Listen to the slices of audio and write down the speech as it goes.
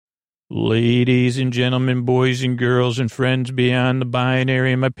Ladies and gentlemen, boys and girls, and friends beyond the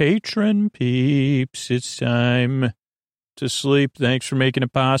binary, and my patron peeps, it's time to sleep. Thanks for making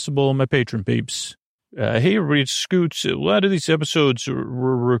it possible, my patron peeps. Hey, everybody, it's Scoots. A lot of these episodes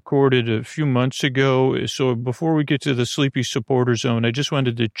were recorded a few months ago, so before we get to the Sleepy Supporter Zone, I just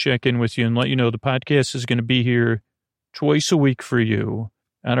wanted to check in with you and let you know the podcast is going to be here twice a week for you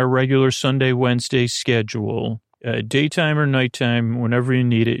on our regular Sunday, Wednesday schedule. Daytime or nighttime, whenever you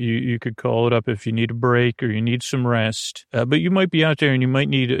need it, you could call it up if you need a break or you need some rest. But you might be out there and you might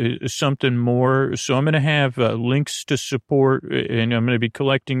need something more. So I'm going to have links to support, and I'm going to be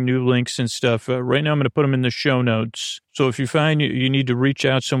collecting new links and stuff. Right now, I'm going to put them in the show notes. So if you find you need to reach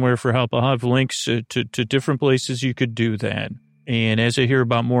out somewhere for help, I'll have links to different places you could do that. And as I hear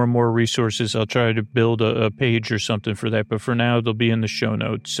about more and more resources, I'll try to build a page or something for that. But for now, they'll be in the show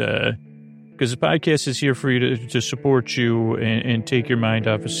notes. Because the podcast is here for you to support you and take your mind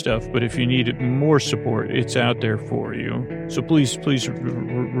off of stuff. But if you need more support, it's out there for you. So please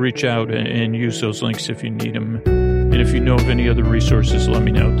reach out and use those links if you need them. And if you know of any other resources, let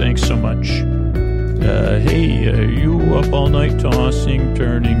me know. Thanks so much. Hey, are you up all night tossing,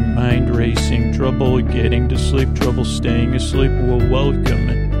 turning, mind racing, trouble getting to sleep, trouble staying asleep? Well, welcome.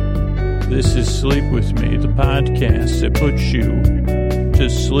 This is Sleep With Me, the podcast that puts you to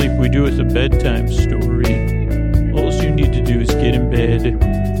sleep. We do it with a bedtime story. All you need to do is get in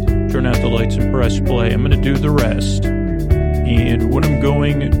bed, turn out the lights, and press play. I'm going to do the rest. And what I'm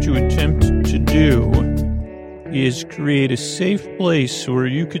going to attempt to do is create a safe place where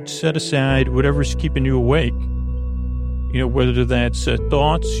you could set aside whatever's keeping you awake. You know, whether that's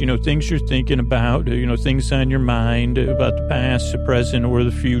thoughts, things you're thinking about, things on your mind about the past, the present, or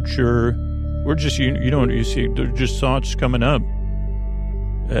the future, or just, you see, they're just thoughts coming up.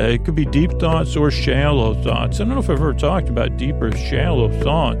 It could be deep thoughts or shallow thoughts. I don't know if I've ever talked about deep or shallow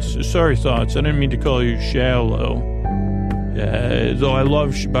thoughts. Sorry, thoughts. I didn't mean to call you shallow. Though I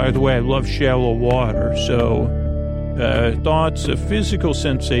love shallow water. So, thoughts, physical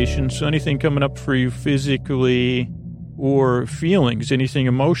sensations, so anything coming up for you physically, or feelings, anything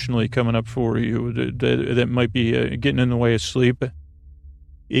emotionally coming up for you that might be getting in the way of sleep.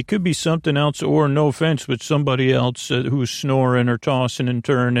 It could be something else, or no offense, but somebody else who's snoring or tossing and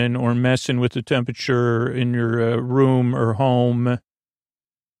turning or messing with the temperature in your room or home.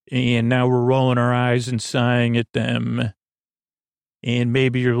 And now we're rolling our eyes and sighing at them. And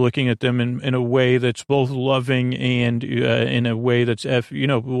maybe you're looking at them in a way that's both loving and in a way that's,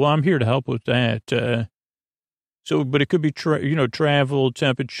 well, I'm here to help with that. But it could be, travel,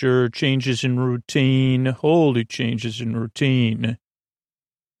 temperature, changes in routine, holy changes in routine.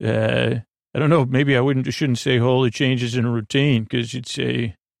 I don't know, maybe shouldn't say holy changes in routine, because you'd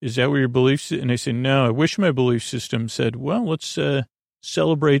say, is that what your beliefs? And I say, no, I wish my belief system said, well, let's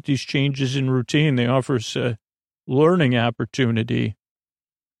celebrate these changes in routine. They offer us a learning opportunity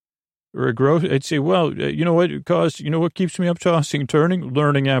or a growth. I'd say, well, what keeps me up tossing, turning?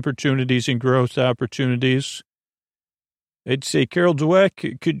 Learning opportunities and growth opportunities. I'd say, Carol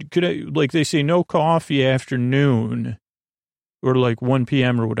Dweck, could I, like they say, no coffee after noon. Or like 1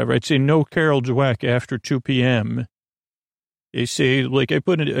 p.m. or whatever. I'd say no Carol Dweck after 2 p.m. They say, like, I'd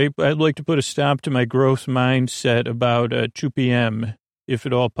like to put a stop to my growth mindset about 2 p.m., if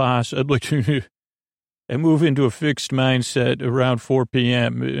at all possible. I'd like to I move into a fixed mindset around 4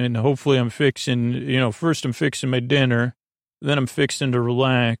 p.m., and hopefully I'm fixing, first I'm fixing my dinner, then I'm fixing to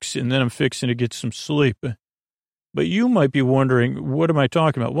relax, and then I'm fixing to get some sleep. But you might be wondering, what am I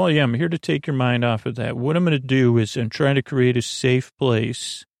talking about? Well, yeah, I'm here to take your mind off of that. What I'm going to do is I'm trying to create a safe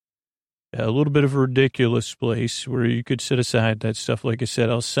place, a little bit of a ridiculous place where you could set aside that stuff. Like I said,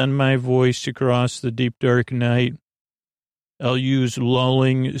 I'll send my voice across the deep, dark night. I'll use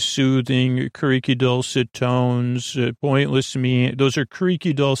lulling, soothing, creaky, dulcet tones, pointless me. Those are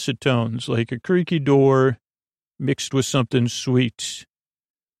creaky, dulcet tones, like a creaky door mixed with something sweet.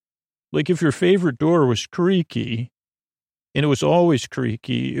 Like if your favorite door was creaky, and it was always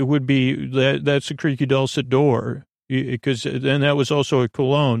creaky, it would be that's a creaky dulcet door, because then that was also a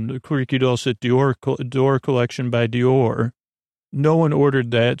cologne, the creaky dulcet door collection by Dior. No one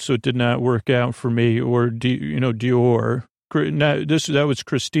ordered that, so it did not work out for me. Or Dior. That was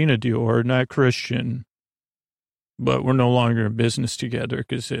Christina Dior, not Christian. But we're no longer in business together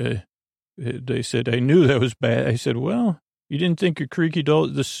because they said I knew that was bad. I said, well. You didn't think a creaky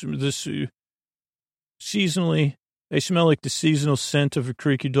this seasonally, I smell like the seasonal scent of a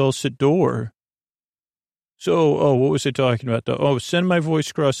creaky dulcet door. So, what was I talking about though? Oh, send my voice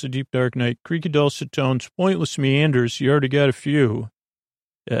across the deep dark night, creaky dulcet tones, pointless meanders. You already got a few.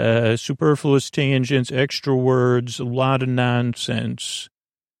 Superfluous tangents, extra words, a lot of nonsense.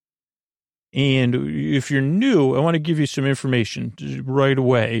 And if you're new, I want to give you some information right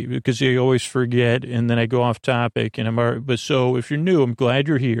away because I always forget and then I go off topic. But so if you're new, I'm glad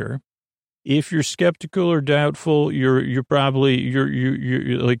you're here. If you're skeptical or doubtful, you're probably,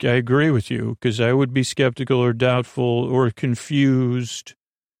 you're like, I agree with you because I would be skeptical or doubtful or confused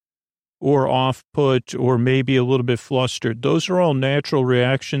or off put or maybe a little bit flustered. Those are all natural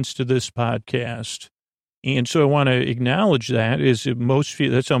reactions to this podcast. And so I want to acknowledge that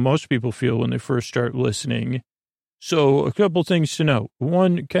that's how most people feel when they first start listening. So a couple things to know.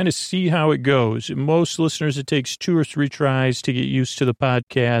 One, kind of see how it goes. Most listeners, it takes 2 or 3 tries to get used to the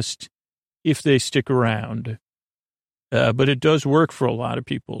podcast if they stick around. But it does work for a lot of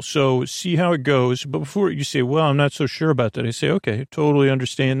people. So see how it goes. But before you say, well, I'm not so sure about that, I say, okay, totally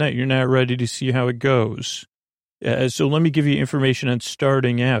understand that. You're not ready to see how it goes. So let me give you information on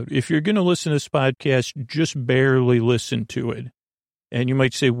starting out. If you're going to listen to this podcast, just barely listen to it. And you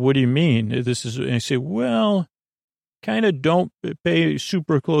might say, what do you mean? And I say, well, kind of don't pay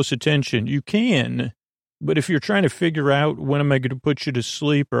super close attention. You can, but if you're trying to figure out when am I going to put you to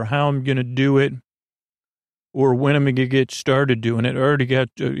sleep or how I'm going to do it or when I'm going to get started doing it,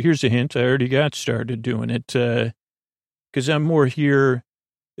 here's a hint, I already got started doing it because I'm more here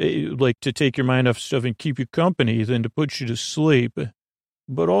like to take your mind off stuff and keep you company than to put you to sleep.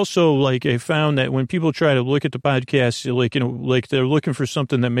 But also, like, I found that when people try to look at the podcast, like they're looking for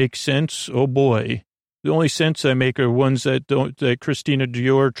something that makes sense. Oh boy. The only sense I make are ones that Christina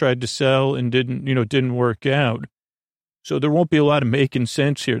Dior tried to sell and didn't work out. So there won't be a lot of making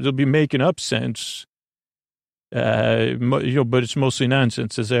sense here. They'll be making up sense. But it's mostly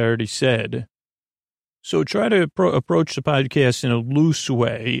nonsense, as I already said. So try to approach the podcast in a loose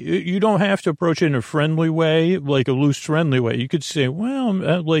way. You don't have to approach it in a friendly way, like a loose, friendly way. You could say, well,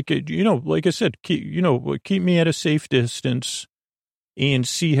 like I said, keep me at a safe distance and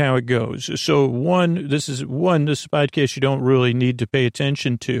see how it goes. So this podcast you don't really need to pay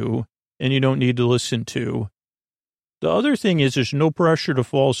attention to and you don't need to listen to. The other thing is there's no pressure to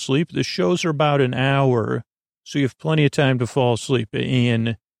fall asleep. The shows are about an hour, so you have plenty of time to fall asleep.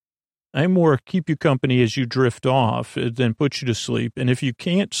 And I more keep you company as you drift off than put you to sleep. And if you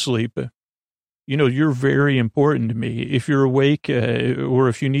can't sleep, you're very important to me. If you're awake or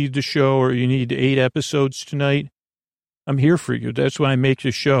if you need the show or you need 8 episodes tonight, I'm here for you. That's why I make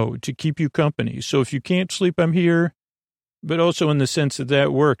the show, to keep you company. So if you can't sleep, I'm here. But also in the sense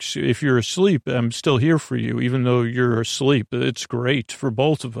that works. If you're asleep, I'm still here for you, even though you're asleep. It's great for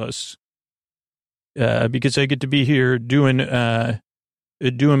both of us because I get to be here doing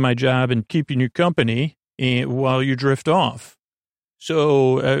my job and keeping you company while you drift off.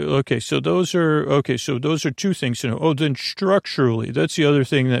 So, so those are 2 things to know. Oh, then structurally, that's the other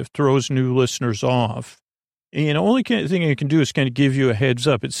thing that throws new listeners off. And the only thing I can do is kind of give you a heads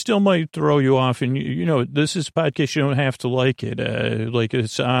up. It still might throw you off. And, this is a podcast. You don't have to like it.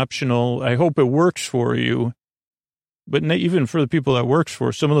 It's optional. I hope it works for you. But even for the people that works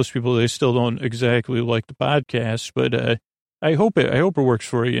for, some of those people, they still don't exactly like the podcast. But I hope it works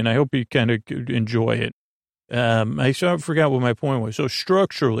for you, and I hope you kind of enjoy it. I forgot what my point was. So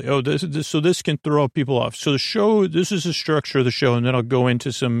structurally, this can throw people off. So the show, this is the structure of the show, and then I'll go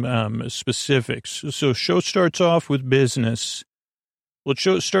into some specifics. So show starts off with business. Well,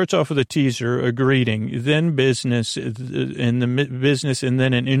 show starts off with a teaser, a greeting, then business, and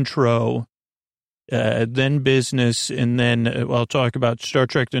then an intro, then business, and then I'll talk about Star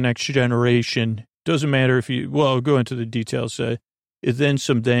Trek: The Next Generation. Doesn't matter I'll go into the details. Then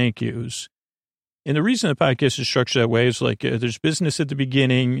some thank yous. And the reason the podcast is structured that way is there's business at the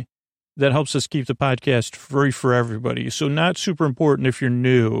beginning that helps us keep the podcast free for everybody. So not super important if you're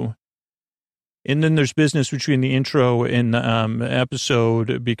new. And then there's business between the intro and the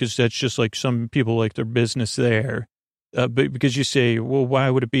episode because that's just like some people like their business there. But because you say, well,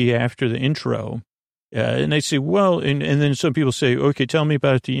 why would it be after the intro? And I say, well, and then some people say, okay, tell me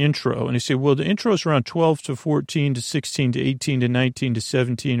about the intro. And I say, well, the intro is around 12 to 14 to 16 to 18 to 19 to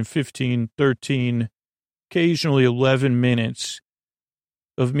 17 to 15, 13, occasionally 11 minutes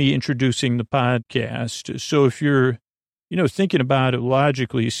of me introducing the podcast. So if you're, thinking about it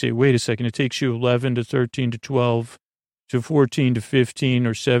logically, you say, wait a second, it takes you 11 to 13 to 12 to 14 to 15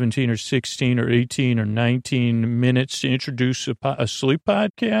 or 17 or 16 or 18 or 19 minutes to introduce a sleep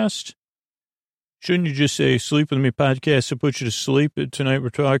podcast? Shouldn't you just say, Sleep With Me podcast to put you to sleep? Tonight we're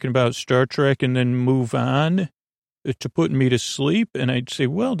talking about Star Trek and then move on to putting me to sleep? And I'd say,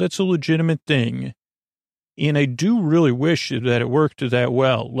 well, that's a legitimate thing. And I do really wish that it worked that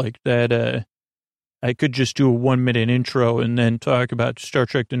well, like that I could just do a 1-minute intro and then talk about Star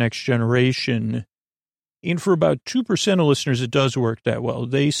Trek: The Next Generation And for about 2% of listeners, it does work that well.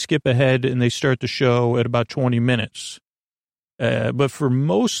 They skip ahead and they start the show at about 20 minutes. But for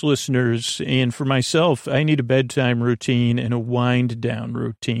most listeners and for myself, I need a bedtime routine and a wind down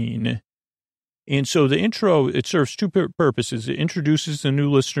routine. And so the intro, it serves two purposes. It introduces the new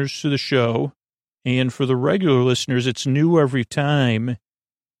listeners to the show. And for the regular listeners, it's new every time.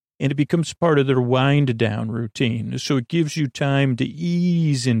 And it becomes part of their wind down routine. So it gives you time to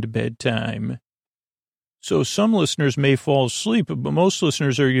ease into bedtime. So some listeners may fall asleep, but most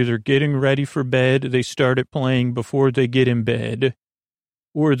listeners are either getting ready for bed, they start it playing before they get in bed,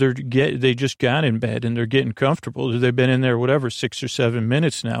 or they just got in bed and they're getting comfortable. They've been in there, 6 or 7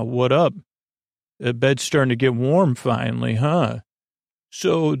 minutes now. What up? The bed's starting to get warm finally, huh?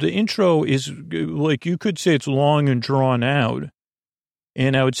 So the intro is like, you could say it's long and drawn out.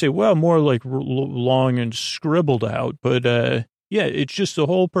 And I would say, well, more like long and scribbled out, but, yeah, it's just the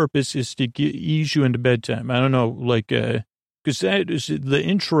whole purpose is to ease you into bedtime. I don't know, because that is the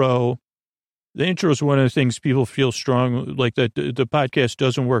intro. The intro is one of the things people feel strong, like that the podcast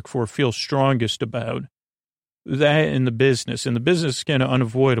doesn't work for, feel strongest about. That in the business. And the business is kind of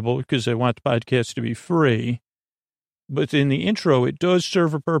unavoidable because I want the podcast to be free. But in the intro, it does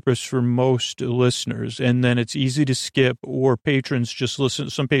serve a purpose for most listeners. And then it's easy to skip, or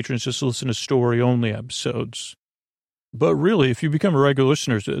some patrons just listen to story-only episodes. But really, if you become a regular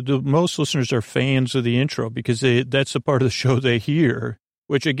listener, most listeners are fans of the intro because that's the part of the show they hear,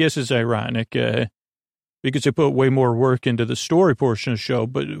 which I guess is ironic because I put way more work into the story portion of the show.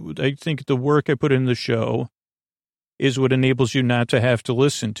 But I think the work I put in the show is what enables you not to have to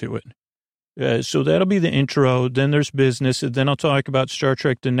listen to it. So that'll be the intro. Then there's business. And then I'll talk about Star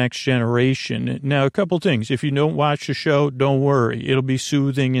Trek The Next Generation. Now, a couple things. If you don't watch the show, don't worry. It'll be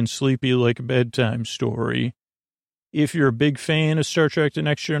soothing and sleepy like a bedtime story. If you're a big fan of Star Trek The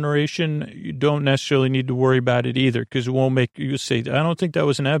Next Generation, you don't necessarily need to worry about it either, because it won't make you say, I don't think that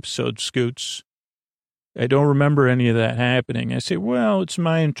was an episode, Scoots. I don't remember any of that happening. I say, well, it's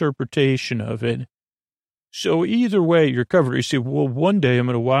my interpretation of it. So either way, you're covered. You say, well, one day I'm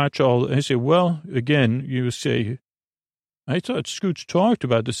going to watch all. I say, well, again, you say, I thought Scoots talked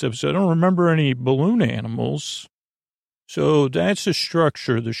about this episode. I don't remember any balloon animals. So that's the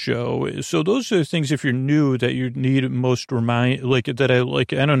structure of the show. So those are the things, if you're new, that you need most that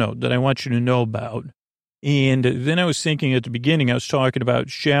I want you to know about. And then I was thinking at the beginning, I was talking about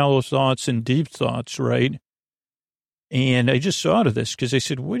shallow thoughts and deep thoughts, right? And I just thought of this because I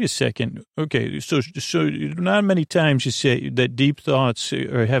said, wait a second. Okay, so not many times you say that deep thoughts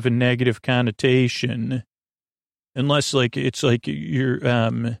have a negative connotation, unless it's like you're, I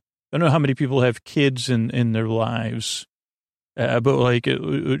don't know how many people have kids in their lives. But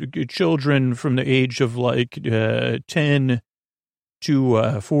children from the age of 10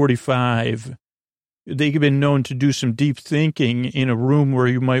 to 45, they've been known to do some deep thinking in a room where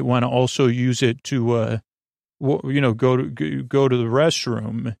you might want to also use it to, go to the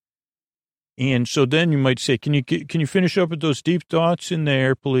restroom. And so then you might say, can you finish up with those deep thoughts in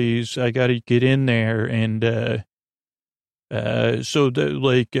there, please? I got to get in there. And, that's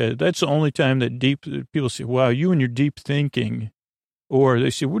the only time that people say, wow, you and your deep thinking. Or they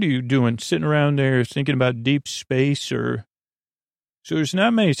say, what are you doing? Sitting around there thinking about deep space so there's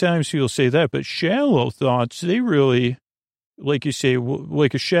not many times people say that, but shallow thoughts, they really, like you say,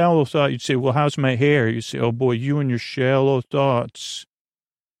 like a shallow thought, you'd say, well, how's my hair? You say, oh boy, you and your shallow thoughts.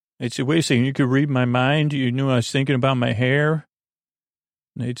 I'd say, wait a second, you could read my mind? You knew I was thinking about my hair?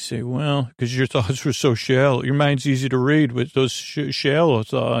 And they'd say, well, because your thoughts were so shallow. Your mind's easy to read with those shallow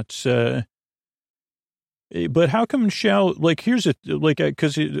thoughts. But how come shallow? Here's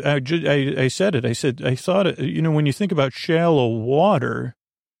because I said it. I said, I thought, when you think about shallow water,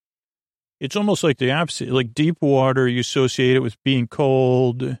 it's almost like the opposite. Like deep water, you associate it with being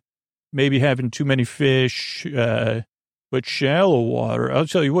cold, maybe having too many fish. But shallow water, I'll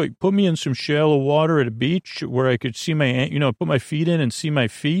tell you what, put me in some shallow water at a beach where I could see put my feet in and see my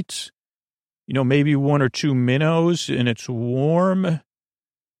feet, maybe one or two minnows, and it's warm.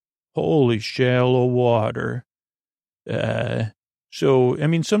 Holy shallow water.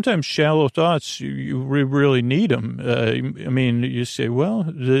 Sometimes shallow thoughts, you really need them. You say, well,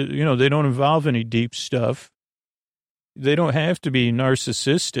 they don't involve any deep stuff. They don't have to be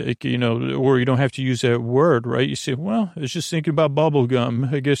narcissistic, or you don't have to use that word, right? You say, well, I was just thinking about bubble gum.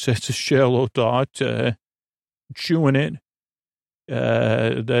 I guess that's a shallow thought, chewing it.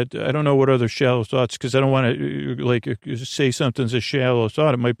 That I don't know what other shallow thoughts, because I don't want to say something's a shallow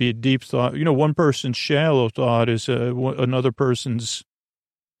thought. It might be a deep thought. One person's shallow thought is another person's,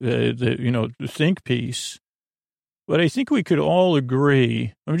 think piece. But I think we could all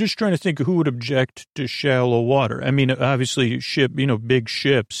agree. I'm just trying to think who would object to shallow water. I mean, obviously, big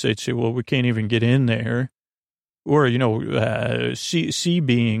ships, they'd say, well, we can't even get in there. Or, sea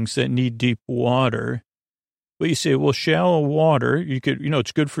beings that need deep water. But you say, well, shallow water, you could,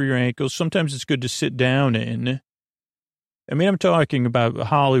 it's good for your ankles. Sometimes it's good to sit down in. I mean, I'm talking about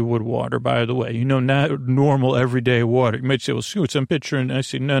Hollywood water, by the way, not normal everyday water. You might say, well, Scoots, I'm picturing, I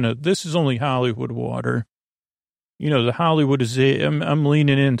say, no, this is only Hollywood water. The Hollywoodization, I'm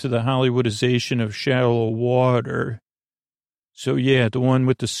leaning into the Hollywoodization of shallow water. So, yeah, the one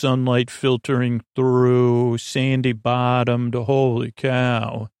with the sunlight filtering through, sandy bottomed, holy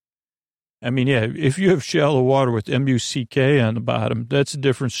cow. I mean, yeah, if you have shallow water with M-U-C-K on the bottom, that's a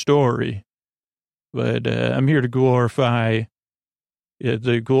different story. But I'm here to glorify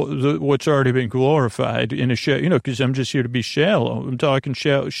what's already been glorified in a because I'm just here to be shallow. I'm talking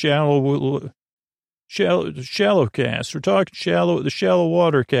shallow cast. We're talking the shallow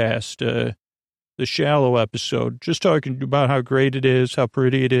water cast, the shallow episode. Just talking about how great it is, how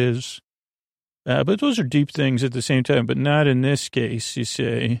pretty it is. But those are deep things at the same time, but not in this case, you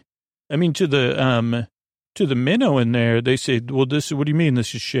say. I mean, to the minnow in there, they say, well, what do you mean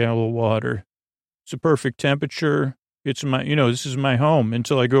this is shallow water? It's a perfect temperature. It's this is my home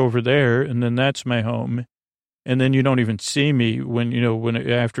until I go over there, and then that's my home. And then you don't even see me when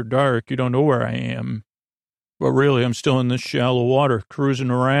after dark, you don't know where I am. But really, I'm still in this shallow water, cruising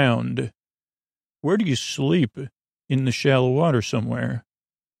around. Where do you sleep? In the shallow water somewhere.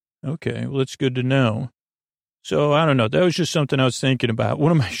 Okay, well, that's good to know. So, I don't know. That was just something I was thinking about.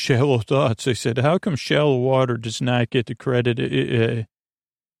 One of my shallow thoughts, I said, how come shallow water does not get the credit?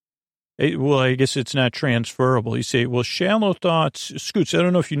 Well, I guess it's not transferable. You say, well, shallow thoughts, Scoots, I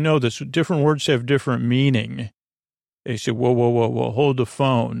don't know if you know this, different words have different meaning. They say, whoa, hold the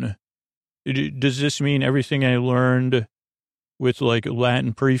phone. Does this mean everything I learned with like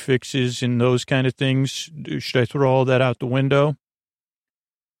Latin prefixes and those kind of things? Should I throw all that out the window?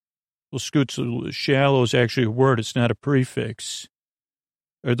 Well, Scoots, shallow is actually a word. It's not a prefix.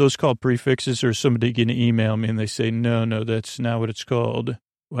 Are those called prefixes, or is somebody going to email me and they say, no, that's not what it's called?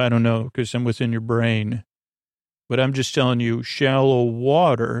 Well, I don't know, because I'm within your brain. But I'm just telling you, shallow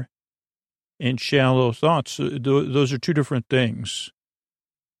water and shallow thoughts, those are two different things.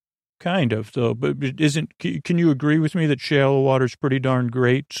 Kind of, though. But can you agree with me that shallow water is pretty darn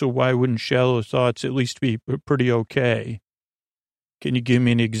great? So why wouldn't shallow thoughts at least be pretty okay? Can you give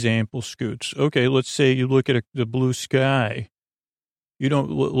me an example, Scoots? Okay, let's say you look at the blue sky. You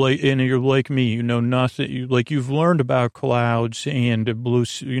don't like, and you're like me, you know nothing. You've learned about clouds and blue,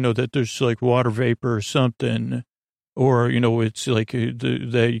 that there's like water vapor or something, or, it's like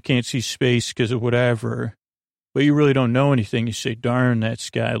that you can't see space because of whatever, but you really don't know anything. You say, darn, that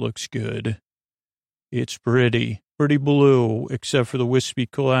sky looks good. It's pretty blue, except for the wispy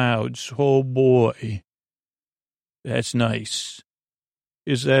clouds. Oh boy. That's nice.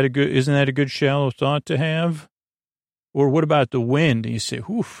 Isn't that a good shallow thought to have? Or what about the wind? And you say,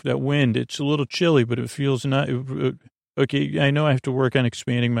 oof, that wind, it's a little chilly, but it feels not, okay, I know I have to work on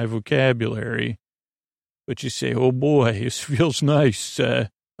expanding my vocabulary, but you say, oh boy, this feels nice.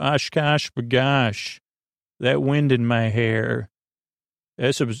 Oshkosh bagosh, that wind in my hair.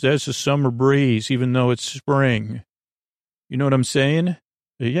 That's a summer breeze, even though it's spring. You know what I'm saying?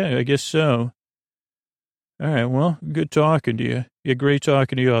 Yeah, I guess so. All right, well, good talking to you. Yeah, great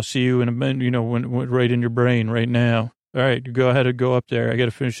talking to you. I'll see you in a minute, when right in your brain right now. All right, go ahead and go up there. I got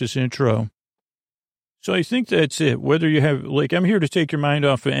to finish this intro. So I think that's it. Whether you have, I'm here to take your mind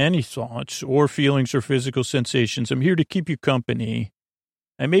off of any thoughts or feelings or physical sensations. I'm here to keep you company.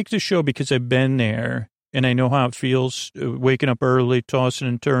 I make the show because I've been there and I know how it feels, waking up early, tossing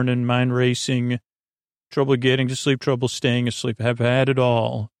and turning, mind racing, trouble getting to sleep, trouble staying asleep. I've had it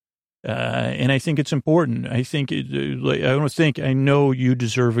all. And I think it's important. I know you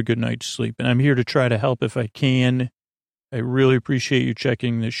deserve a good night's sleep, and I'm here to try to help if I can. I really appreciate you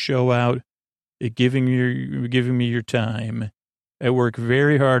checking this show out, giving me your time. I work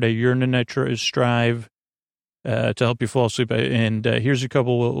very hard. I yearn and I strive to help you fall asleep. And here's a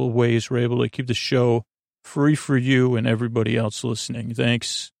couple of ways we're able to keep the show free for you and everybody else listening.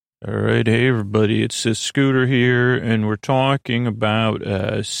 Thanks. All right. Hey, everybody. It's Scooter here, and we're talking about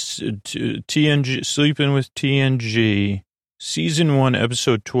TNG, Sleeping with TNG, Season 1,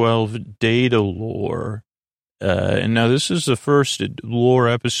 Episode 12, Datalore. And now this is the first lore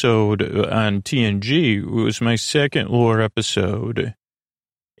episode on TNG. It was my second lore episode.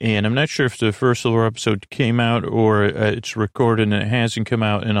 And I'm not sure if the first lore episode came out or it's recorded and it hasn't come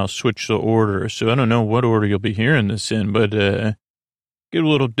out, and I'll switch the order. So I don't know what order you'll be hearing this in, but get a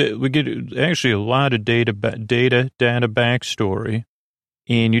little, we get actually a lot of data backstory.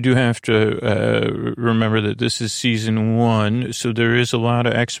 And you do have to remember that this is season 1, so there is a lot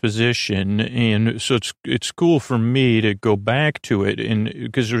of exposition, and so it's cool for me to go back to it, and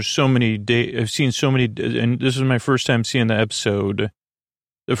because there's so many I've seen so many, and this is my first time seeing the episode.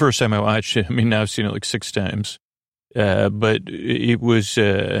 The first time I watched it, I mean, now I've seen it like 6 times, but it was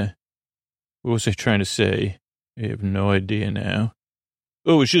what was I trying to say? I have no idea now.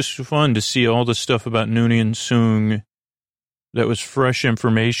 Oh, it's just fun to see all the stuff about Noonien Soong. That was fresh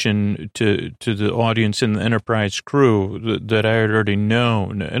information to the audience and the Enterprise crew that I had already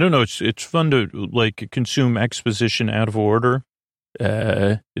known. I don't know. It's fun to like consume exposition out of order.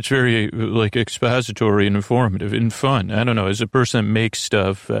 It's very like expository and informative and fun. I don't know. As a person that makes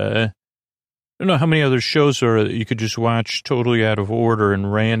stuff, I don't know how many other shows are that you could just watch totally out of order and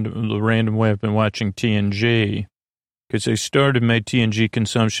the random way I've been watching TNG. Because I started my TNG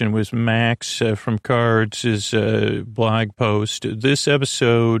consumption with Max from Cards' blog post. This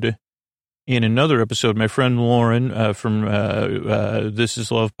episode, in another episode, my friend Lauren from This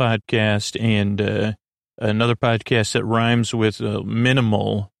Is Love podcast and another podcast that rhymes with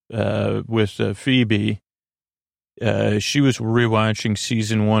Minimal with Phoebe, she was rewatching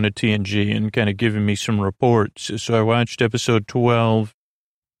season 1 of TNG and kind of giving me some reports. So I watched episode 12.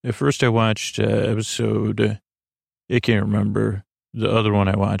 At first I watched episode... I can't remember the other one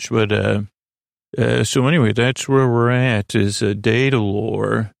I watched, but, so anyway, that's where we're at is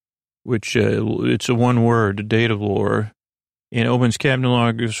Datalore, which, it's a one word, Datalore, and opens Captain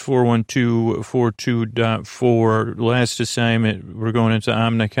Log is 41242.4. Last assignment, we're going into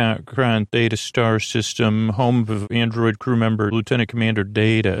Omnicron Theta Star System, home of Android crew member, Lieutenant Commander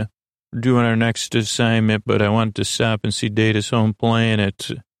Data. We're doing our next assignment, but I wanted to stop and see Data's home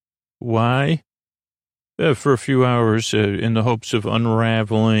planet. Why? For a few hours in the hopes of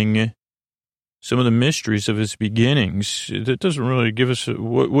unraveling some of the mysteries of his beginnings. That doesn't really give us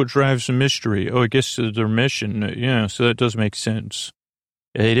what drives the mystery. Oh, I guess their mission. Yeah, so that does make sense.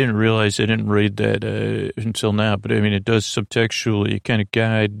 I didn't realize I didn't read that until now, but I mean, it does subtextually kind of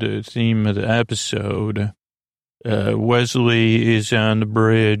guide the theme of the episode. Wesley is on the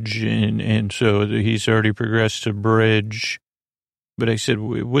bridge, and so he's already progressed to bridge. But I said,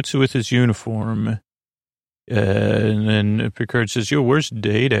 what's with his uniform? And then Picard says, yo, where's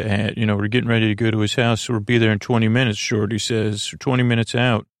Data at? You know, we're getting ready to go to his house. So we'll be there in 20 minutes, Shorty says. 20 minutes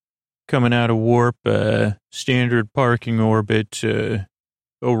out. Coming out of warp, standard parking orbit.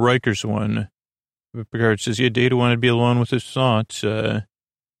 Riker's one. Picard says, yeah, Data wanted to be alone with his thoughts.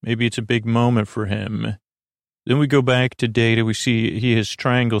 Maybe it's a big moment for him. Then we go back to Data. We see he has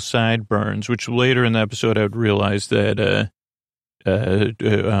triangle sideburns, which later in the episode I would realize that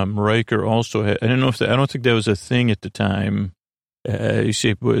Riker also had, I don't think that was a thing at the time. You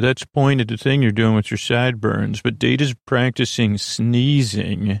say, well, that's pointed the thing you're doing with your sideburns, but Data's practicing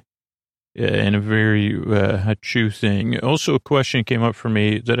sneezing and a very hachu thing. Also, a question came up for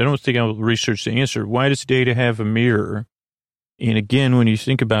me that I don't think I'll research the answer. Why does Data have a mirror? And again, when you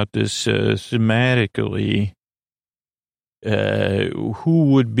think about this thematically, who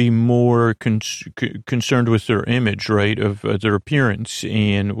would be more concerned with their image, right, of their appearance?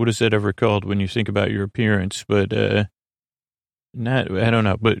 And what is that ever called when you think about your appearance? But I don't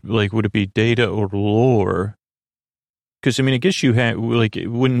know, but like, would it be Data or Lore? Because, I mean, I guess you have, like,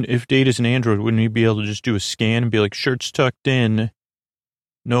 if Data's an android, wouldn't he be able to just do a scan and be like, shirt's tucked in?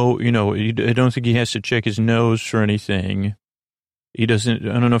 No, I don't think he has to check his nose for anything. He doesn't,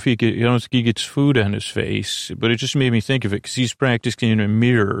 I don't know if I don't think he gets food on his face, but it just made me think of it because he's practicing in a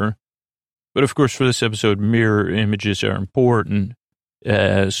mirror. But of course, for this episode, mirror images are important.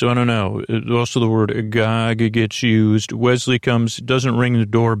 So I don't know. Also, the word agog gets used. Wesley doesn't ring the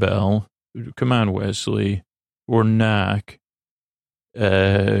doorbell. Come on, Wesley. Or knock.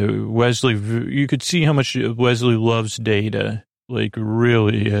 Wesley, you could see how much Wesley loves Data. Like,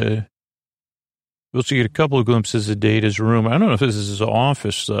 really, we also get a couple of glimpses of Data's room. I don't know if this is his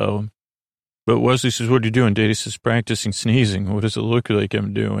office, though. But Wesley says, what are you doing? Data says, practicing sneezing. What does it look like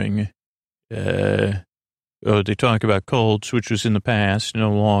I'm doing? They talk about colds, which was in the past,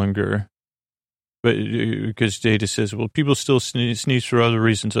 no longer. But because Data says, well, people still sneeze for other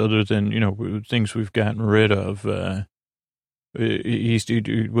reasons other than, things we've gotten rid of. Wesley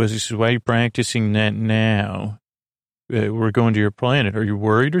says, why are you practicing that now? We're going to your planet. Are you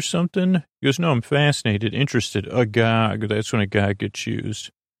worried or something? He goes, no, I'm fascinated, interested. Agog. That's when agog gets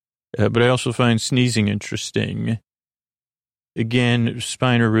used. But I also find sneezing interesting. Again,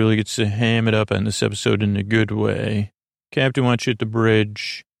 Spiner really gets to ham it up on this episode in a good way. Captain wants you at the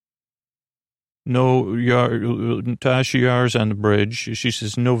bridge. No Tasha Yar's on the bridge. She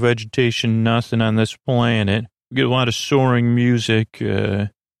says, no vegetation, nothing on this planet. We get a lot of soaring music.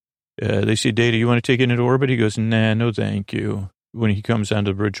 They say, Data, you want to take it into orbit? He goes, nah, no thank you. When he comes on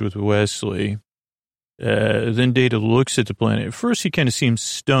the bridge with Wesley. Then Data looks at the planet. At first, he kind of seems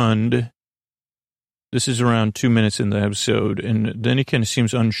stunned. This is around 2 minutes in the episode. And then he kind of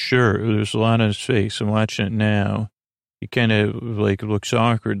seems unsure. There's a lot on his face. I'm watching it now. He kind of like looks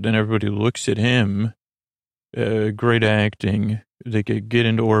awkward. Then everybody looks at him. Great acting. They could get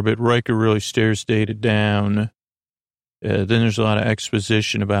into orbit. Riker really stares Data down. Then there's a lot of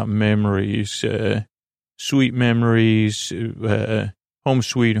exposition about memories, sweet memories, home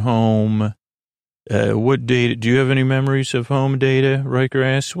sweet home. What Data, do you have any memories of home, Data? Riker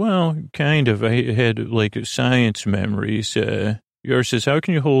asks. Well, kind of. I had like science memories. Yar says, how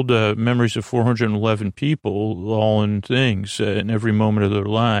can you hold memories of 411 people all in things in every moment of their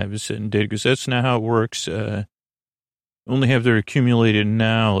lives? And Data goes, that's not how it works. Only have their accumulated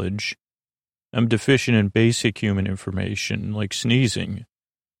knowledge. I'm deficient in basic human information, like sneezing.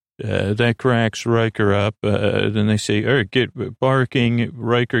 That cracks Riker up. Then they say, all right, get barking.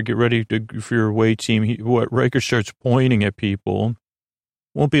 Riker, get ready for your away team. Riker starts pointing at people.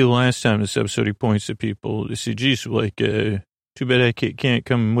 Won't be the last time this episode he points at people. They say, geez, like, too bad I can't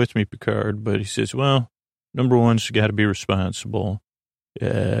come with me, Picard. But he says, well, number one's got to be responsible.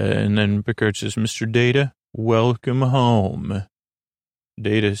 And then Picard says, Mr. Data, welcome home.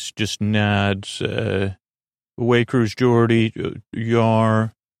 Data just nods. Away crews Geordi,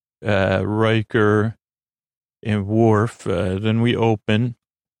 Yar, Riker, and Worf. Then we open.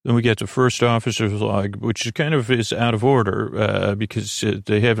 Then we get the first officer's log, which is kind of is out of order because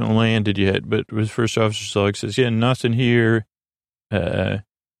they haven't landed yet. But the first officer's log says, yeah, nothing here. No,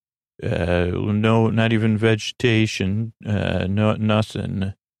 not even vegetation. No,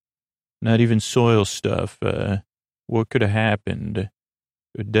 nothing. Not even soil stuff. What could have happened?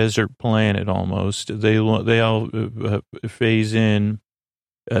 A desert planet almost. They all phase in.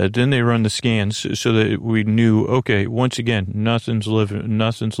 Then they run the scans so that we knew, okay, once again, nothing's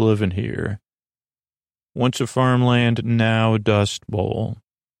living here. Once a farmland, now a dust bowl.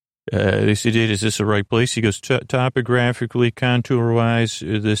 They say, Data, is this the right place? He goes, topographically, contour-wise,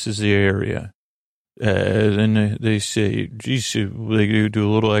 this is the area. Then they say, geez, they do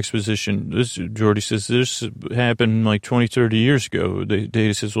a little exposition. Geordi says, this happened like 20, 30 years ago.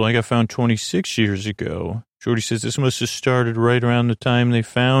 Data says, well, I got found 26 years ago. Geordi says, this must have started right around the time they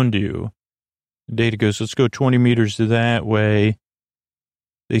found you. Data goes, let's go 20 meters that way.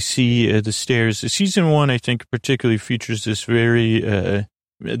 They see the stairs. Season 1, I think, particularly features this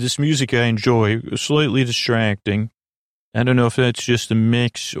this music I enjoy, slightly distracting. I don't know if that's just the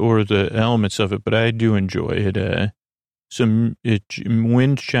mix or the elements of it, but I do enjoy it. Some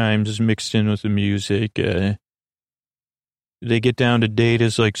wind chimes mixed in with the music. They get down to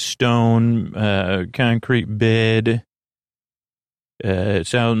Data's like stone, concrete bed.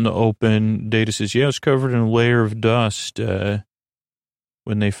 It's out in the open. Data says, yeah, it's covered in a layer of dust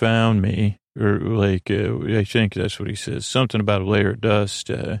when they found me. Or like, I think that's what he says. Something about a layer of dust.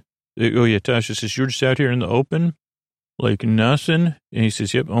 Oh, yeah, Tasha says, you're just out here in the open? Like nothing? And he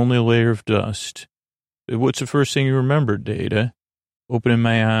says, yep, only a layer of dust. What's the first thing you remembered, Data? Opening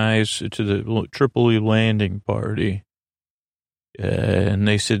my eyes to the Tripoli landing party. And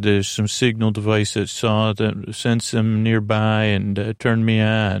they said there's some signal device that sensed them nearby and turned me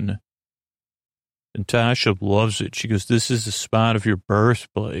on. And Tasha loves it. She goes, this is the spot of your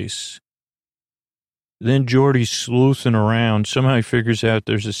birthplace. Then Geordi's sleuthing around. Somehow he figures out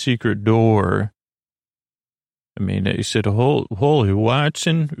there's a secret door. I mean, he said, holy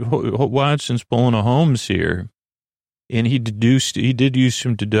Watson's pulling a Holmes here. And he did use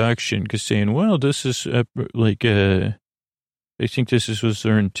some deduction, because saying, well, this is I think this was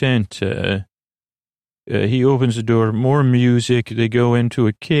their intent. He opens the door, more music. They go into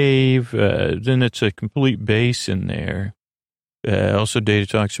a cave. Then it's a complete base in there. Also, Data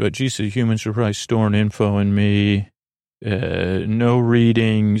talks about, geez, the humans are probably storing info in me. No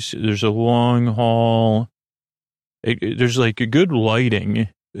readings. There's a long hall. There's like a good lighting.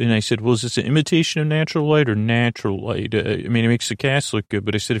 And I said, well, is this an imitation of natural light or natural light? I mean, it makes the cast look good,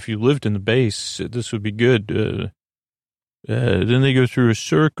 but I said, if you lived in the base, this would be good. Then they go through a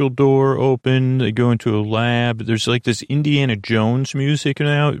circle door open. They go into a lab. There's like this Indiana Jones music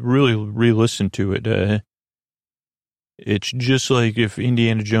now. Really re-listen to it. It's just like if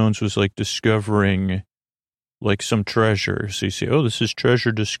Indiana Jones was like discovering like some treasure. So you say, oh, this is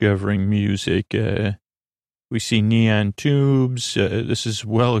treasure discovering music. We see neon tubes. This is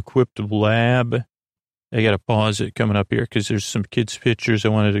well-equipped lab. I got to pause it coming up here because there's some kids' pictures I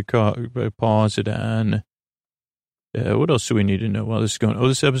wanted to pause it on. What else do we need to know while this is going? Oh,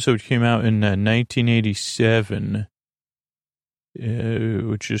 this episode came out in 1987,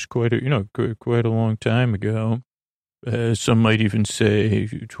 which is quite a long time ago. Some might even say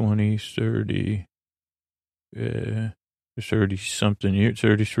 20, 30, 30-something years,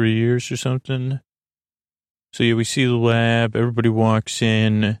 33 years or something. So, yeah, we see the lab. Everybody walks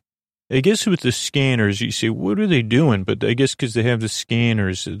in. I guess with the scanners, you say, what are they doing? But I guess because they have the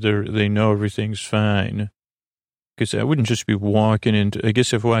scanners, they know everything's fine. Because I wouldn't just be walking into, I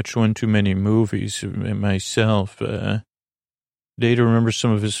guess I've watched one too many movies myself. Data remembers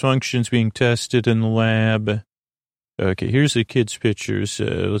some of his functions being tested in the lab. Okay, here's the kids' pictures.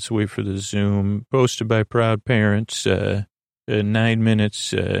 Let's wait for the Zoom. Posted by proud parents. 9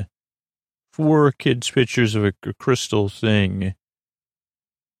 minutes. 4 kids' pictures of a crystal thing.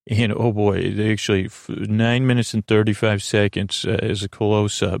 And, oh boy, they actually, 9 minutes and 35 seconds as a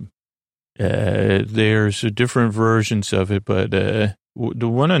close-up. There's different versions of it, but the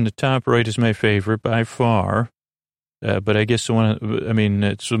one on the top right is my favorite by far. But I guess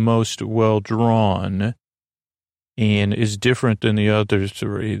it's the most well-drawn and is different than the other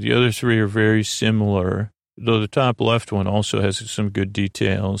 3. The other 3 are very similar, though the top left one also has some good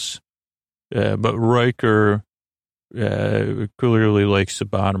details. But Riker clearly likes the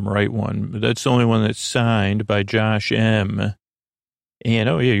bottom right one. That's the only one that's signed by Josh M. And,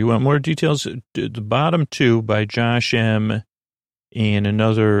 oh, yeah, you want more details? The bottom 2 by Josh M. and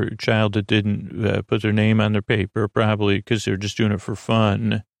another child that didn't put their name on their paper, probably because they're just doing it for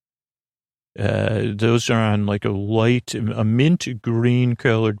fun. Those are on like a mint green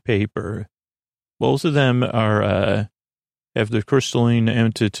colored paper. Both of them are have the crystalline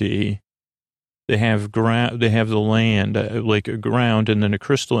entity. They have They have the land, like a ground, and then a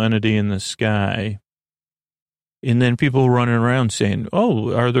crystal entity in the sky. And then people running around saying,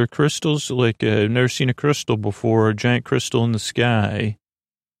 "Oh, are there crystals? Like I've never seen a crystal before, a giant crystal in the sky."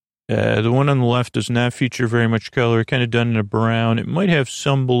 The one on the left does not feature very much color, kind of done in a brown. It might have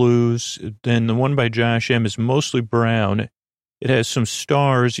some blues. Then the one by Josh M. is mostly brown. It has some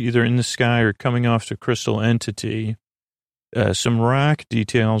stars either in the sky or coming off the crystal entity. Some rock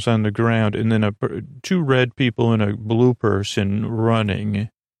details on the ground, and then 2 red people and a blue person running,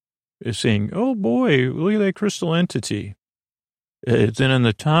 saying, "Oh boy, look at that crystal entity." Then on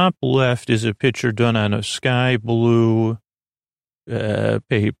the top left is a picture done on a sky blue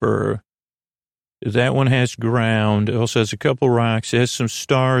paper. That one has ground. It also has a couple rocks. It has some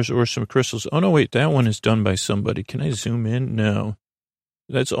stars or some crystals. Oh, no, wait, that one is done by somebody. Can I zoom in? No.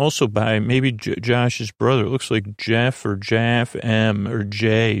 That's also by maybe Josh's brother. It looks like Jeff or Jaff M or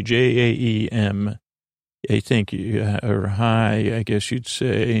Jaem, I think, or hi, I guess you'd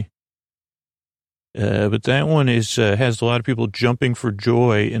say. But that one has a lot of people jumping for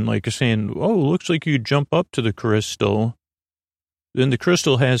joy and like saying, "Oh, looks like you jump up to the crystal." Then the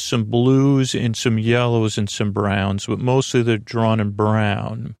crystal has some blues and some yellows and some browns, but mostly they're drawn in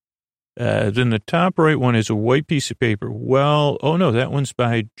brown. Then the top right one is a white piece of paper. Well, oh no, that one's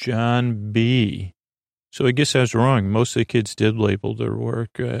by John B. So I guess I was wrong. Most of the kids did label their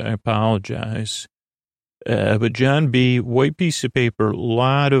work. I apologize. But John B., white piece of paper,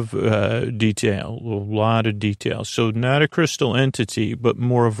 lot of detail. So not a crystal entity, but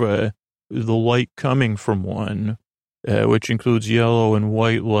more of the light coming from one. Which includes yellow and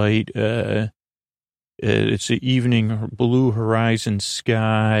white light. It's the evening blue horizon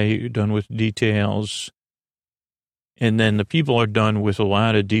sky done with details. And then the people are done with a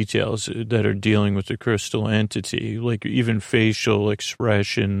lot of details that are dealing with the crystal entity, like even facial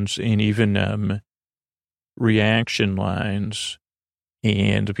expressions and even reaction lines.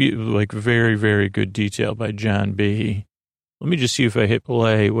 And the people, like very, very good detail by John B. Let me just see if I hit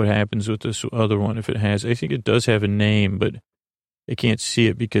play, what happens with this other one, if it has. I think it does have a name, but I can't see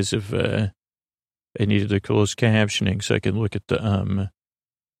it because of, I needed the closed captioning so I can look at the,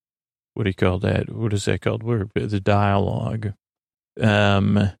 what do you call that? What is that called? The dialogue.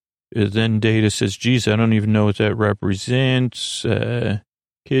 Then Data says, geez, I don't even know what that represents.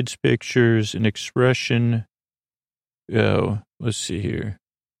 Kids' pictures, an expression. Oh, let's see here.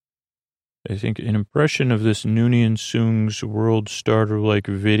 I think an impression of this Noonien Soong's world starter-like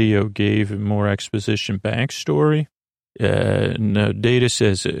video gave more exposition backstory. No, Data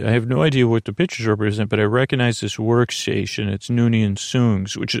says, I have no idea what the pictures represent, but I recognize this workstation. It's Noonien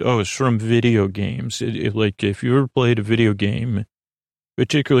Soong's, which is, it's from video games. Like if you ever played a video game,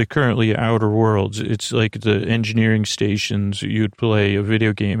 particularly currently Outer Worlds, it's like the engineering stations you'd play a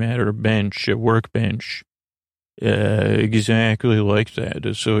video game at, or a workbench. Exactly like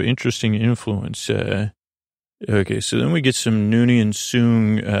that. So interesting influence. Okay, so then we get some Noonien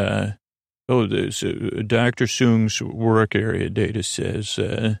Soong, there's Dr. Soong's work area, Data says.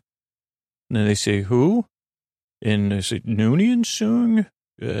 And then they say, who? And they say, Noonien Soong?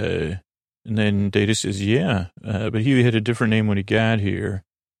 And then Data says, yeah, but he had a different name when he got here.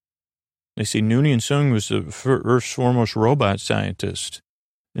 They say Noonien Soong was the Earth's foremost robot scientist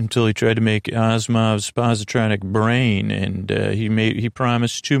until he tried to make Asimov's positronic brain, and he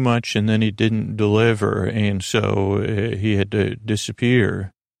promised too much, and then he didn't deliver, and so he had to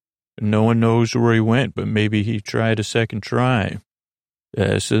disappear. No one knows where he went, but maybe he tried a second try.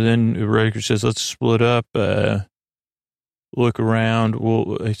 So then Riker says, let's split up, look around.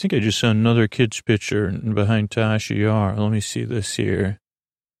 Well, I think I just saw another kid's picture behind Tasha Yar. Let me see this here.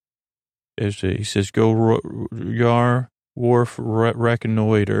 He says, go Yar, Worf,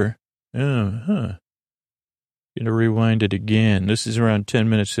 reconnoiter. Gonna rewind it again. This is around 10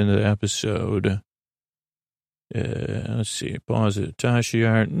 minutes into the episode. Let's see, pause it.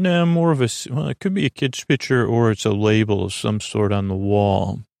 Tasha, no, more of it could be a kid's picture or it's a label of some sort on the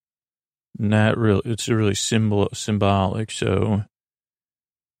wall. Not really, it's really symbolic. So,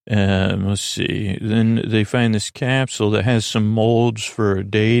 let's see. Then they find this capsule that has some molds for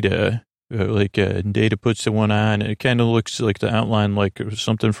Data. Data puts the one on. It kind of looks like the outline, like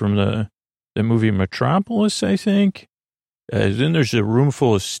something from the movie Metropolis, I think. Then there's a room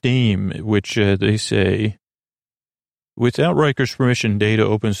full of steam, which they say, without Riker's permission, Data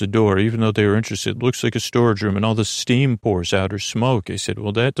opens the door, even though they were interested. It looks like a storage room, and all the steam pours out or smoke. I said,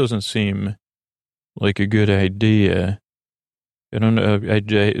 well, that doesn't seem like a good idea. I don't know.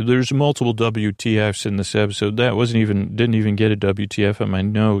 There's multiple WTFs in this episode. That didn't even get a WTF on my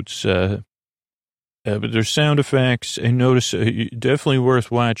notes. But there's sound effects. I noticed definitely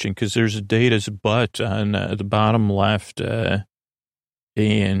worth watching because there's a Data's butt on the bottom left. And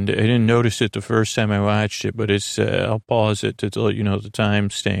I didn't notice it the first time I watched it, but I'll pause it to let you know the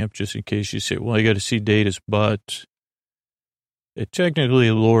timestamp just in case you say, well, I got to see Data's butt. It technically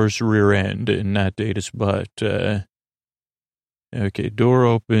Lore's rear end and not Data's butt. Okay, door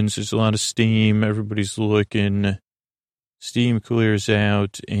opens. There's a lot of steam. Everybody's looking. Steam clears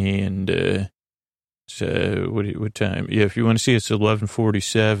out, and what time? Yeah, if you want to see, it's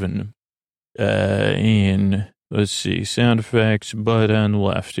 11:47. And let's see, sound effects, butt on the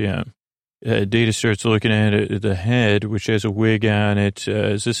left. Yeah. Data starts looking at it, the head, which has a wig on it.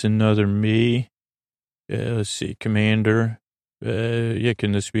 Is this another me? Let's see, Commander.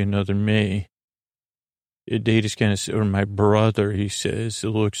 Can this be another me? Data's kind of, or my brother, he says,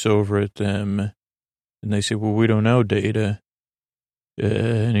 looks over at them, and they say, well, we don't know, Data.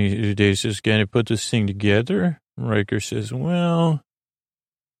 And Data says, can I put this thing together? Riker says, well,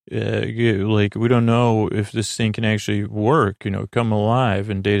 we don't know if this thing can actually work, come alive.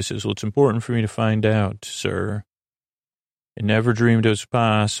 And Data says, well, it's important for me to find out, sir. I never dreamed it was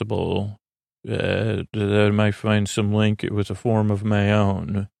possible that I might find some link with a form of my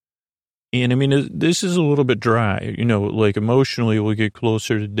own. And I mean, this is a little bit dry, emotionally we'll get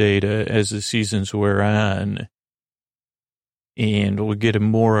closer to Data as the seasons wear on. And we'll get a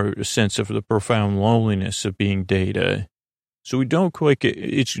more sense of the profound loneliness of being Data. So we don't quite get,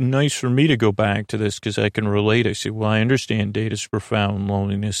 it's nice for me to go back to this because I can relate. I say, well, I understand Data's profound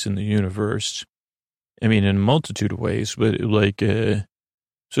loneliness in the universe. I mean, in a multitude of ways, but so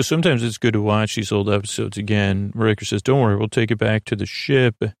sometimes it's good to watch these old episodes again. Riker says, don't worry, we'll take it back to the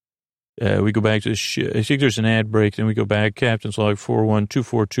ship. We go back to the ship. I think there's an ad break. Then we go back. Captain's log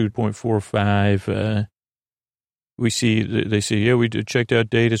 41242.45. We see, they say, yeah, we checked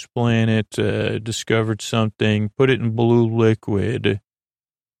out Data's planet, discovered something, put it in blue liquid.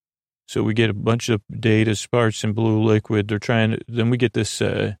 So we get a bunch of Data's parts in blue liquid. They're trying to, then we get this,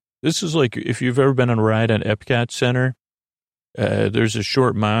 this is like, if you've ever been on a ride at Epcot Center, there's a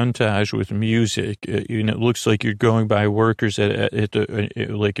short montage with music. It looks like you're going by workers like if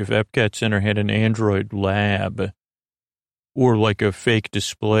Epcot Center had an Android lab or like a fake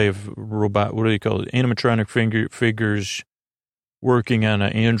display of robot, what do they call it? Animatronic figures working on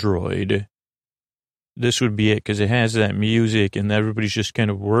an Android. This would be it because it has that music and everybody's just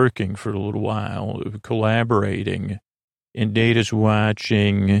kind of working for a little while, collaborating, and Data's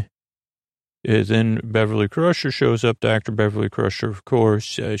watching. Then Beverly Crusher shows up, Dr. Beverly Crusher, of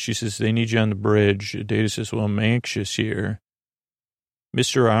course. She says, they need you on the bridge. Data says, well, I'm anxious here.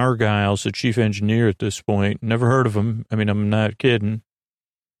 Mr. Argyle's the chief engineer at this point. Never heard of him. I mean, I'm not kidding.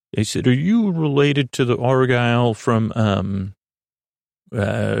 They said, are you related to the Argyle from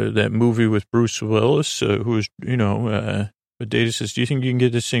that movie with Bruce Willis, who was, but Data says, do you think you can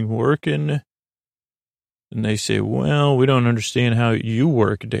get this thing working? And they say, well, we don't understand how you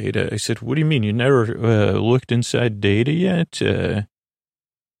work, Data. I said, what do you mean? You never looked inside Data yet?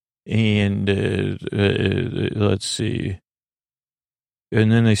 Let's see. And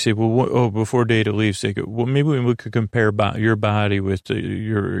then they say, well, before Data leaves, they go, well, maybe we could compare your body with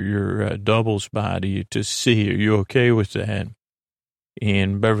your double's body to see. Are you okay with that?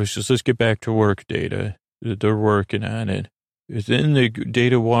 And Beverly says, let's get back to work, Data. They're working on it. Then the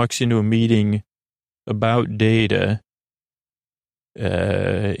Data walks into a meeting about Data,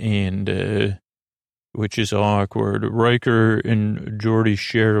 which is awkward. Riker and Geordi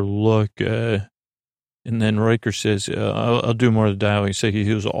share a look, and then Riker says, I'll do more of the dialogue. He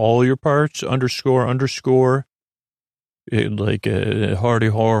goes, all your parts, underscore, like hardy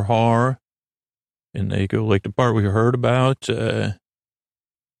har. And they go, like the part we heard about.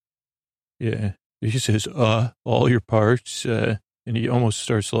 Yeah. He says, all your parts. And he almost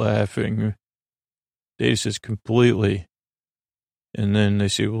starts laughing. Data says, completely. And then they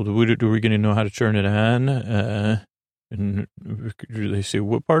say, well, are we going to know how to turn it on? And they say,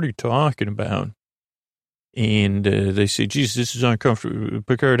 what part are you talking about? And they say, geez, this is uncomfortable.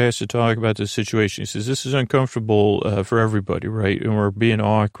 Picard has to talk about this situation. He says, this is uncomfortable for everybody, right? And we're being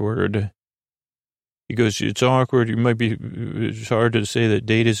awkward. He goes, it's awkward. It's hard to say that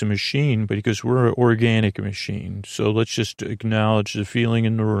Data's a machine, but he goes, we're an organic machine. So let's just acknowledge the feeling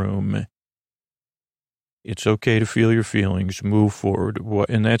in the room. It's okay to feel your feelings, move forward.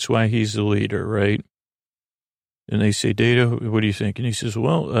 And that's why he's the leader, right? And they say, Data, what do you think? And he says,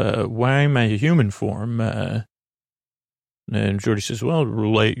 well, why am I a human form? And Geordi says, well,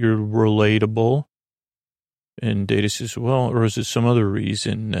 you're relatable. And Data says, well, or is it some other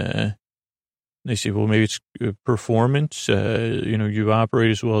reason? They say, well, maybe it's performance. You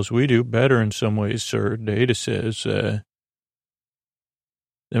operate as well as we do, better in some ways, sir. Data says. Then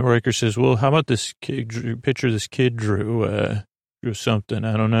Riker says, well, how about this picture this kid drew something?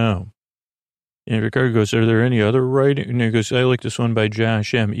 I don't know. And Ricardo goes, are there any other writing? And he goes, I like this one by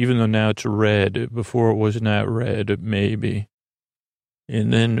Josh M., even though now it's red. Before it was not red, maybe.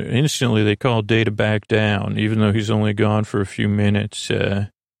 And then instantly they call Data back down, even though he's only gone for a few minutes.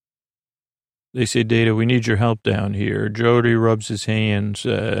 They say, Data, we need your help down here. Jody rubs his hands.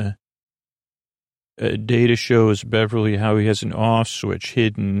 Data shows Beverly how he has an off switch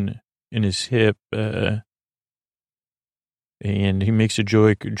hidden in his hip. And he makes a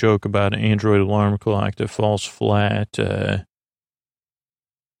joke about an Android alarm clock that falls flat. And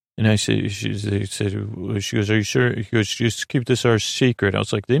I said, she goes, are you sure? He goes, just keep this our secret. I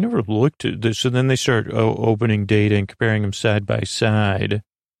was like, they never looked at this. So then they start opening Data and comparing them side by side.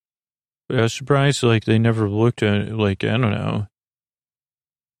 But I was surprised, like, they never looked at it, like, I don't know.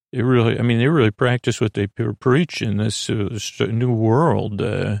 They really practice what they preach in this new world,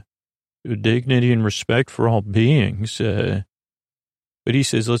 dignity and respect for all beings. But he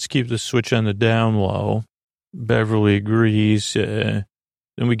says, let's keep the switch on the down low. Beverly agrees. Then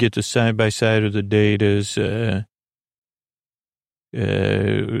we get the side by side of the Datas.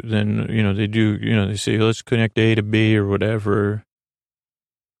 Then, they do, they say, let's connect A to B or whatever.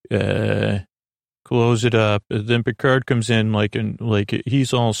 Close it up. Then Picard comes in like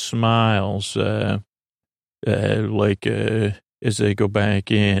he's all smiles, as they go back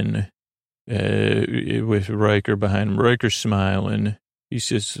in, with Riker behind him. Riker's smiling. He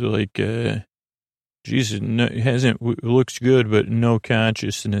says Jesus looks good, but no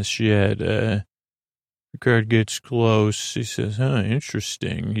consciousness yet. Picard gets close. He says,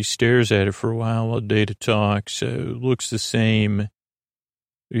 interesting. He stares at it for a while Data talks. Looks the same.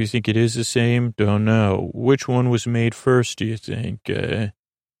 Do you think it is the same? Don't know. Which one was made first, do you think? And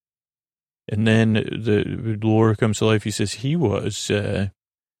then the lore comes to life. He says he was. And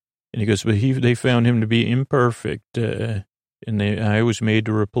he goes, but they found him to be imperfect. And I was made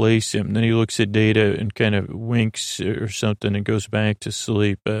to replace him. Then he looks at Data and kind of winks or something and goes back to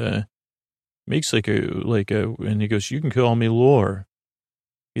sleep. Makes and he goes, you can call me Lore.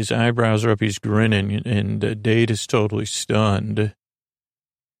 His eyebrows are up. He's grinning and Data's totally stunned.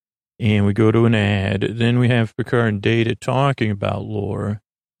 And we go to an ad. Then we have Picard and Data talking about Lore.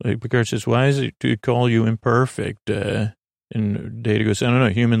 Like Picard says, why is it to call you imperfect? And Data goes, I don't know,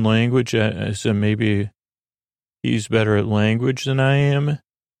 human language. So maybe he's better at language than I am.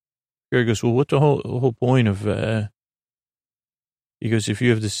 Picard goes, well, what's the whole point of, he goes, if you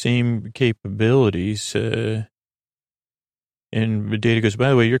have the same capabilities, and Data goes,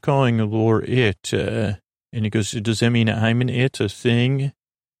 by the way, you're calling Lore it. And he goes, does that mean I'm an it, a thing?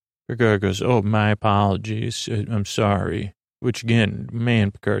 Picard goes, oh, my apologies. I'm sorry. Which, again,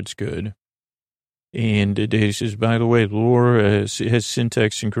 man, Picard's good. And Data says, by the way, Lore has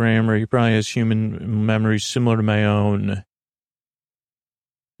syntax and grammar. He probably has human memory similar to my own.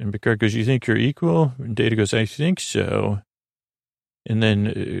 And Picard goes, you think you're equal? And Data goes, I think so. And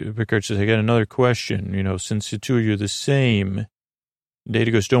then Picard says, I got another question. Since the two of you are the same,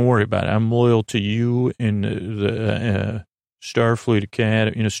 Data goes, don't worry about it. I'm loyal to you and the Starfleet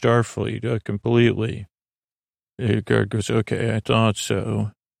Academy, Starfleet completely. Picard goes, okay, I thought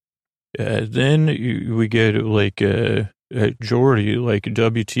so. Then we get Geordi,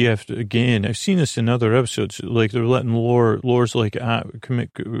 WTF again. I've seen this in other episodes. They're letting Lore's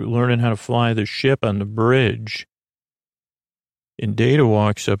learning how to fly the ship on the bridge. And Data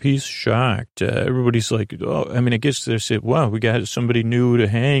walks up. He's shocked. Everybody's like, oh, I guess they said, wow, we got somebody new to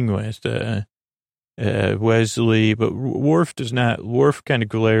hang with, Wesley. But Worf does not. Worf kind of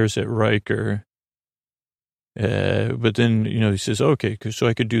glares at Riker. But then, he says, okay, so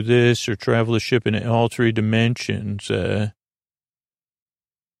I could do this or travel the ship in all three dimensions. And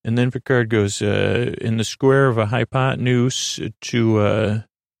then Picard goes, in the square of a hypotenuse to,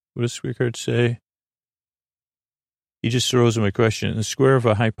 what does Picard say? He just throws him a question. In the square of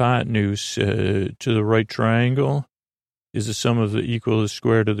a hypotenuse to the right triangle is the sum of the equal to the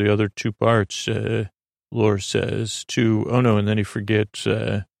square to the other two parts, Lore says. And then he forgets,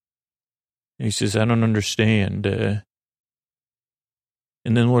 he says, I don't understand. And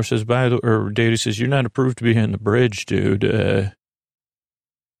then Lore says, Data says, you're not approved to be on the bridge, dude. And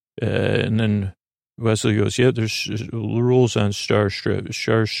then Wesley goes, yeah, there's rules on starships.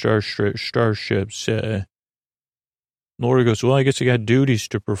 Lore goes, well, I guess I got duties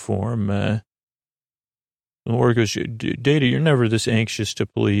to perform. Lore goes, Data, you're never this anxious to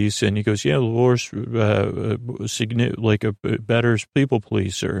please. And he goes, yeah, Lore's like a better people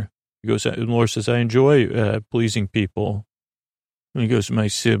pleaser. He goes, Lore says, I enjoy pleasing people. And he goes, my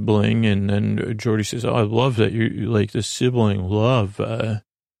sibling. And then Geordi says, oh, I love that you like the sibling love.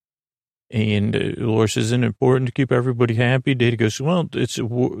 And Lore says, isn't it important to keep everybody happy? Data goes, well,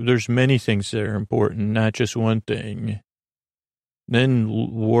 there's many things that are important, not just one thing.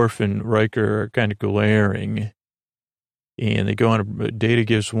 Then Worf and Riker are kind of glaring. And they go on, Data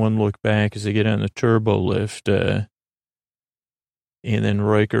gives one look back as they get on the turbo lift. And then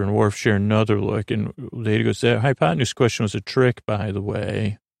Riker and Worf share another look. And Data goes, that hypotenuse question was a trick, by the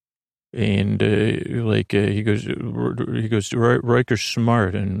way. And he goes, Riker's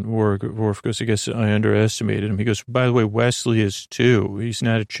smart. And Worf goes, I guess I underestimated him. He goes, by the way, Wesley is too. He's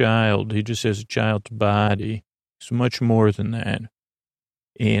not a child. He just has a child's body. It's much more than that.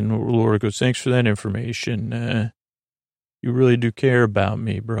 And Laura goes, thanks for that information. You really do care about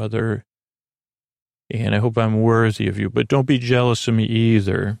me, brother. And I hope I'm worthy of you, but don't be jealous of me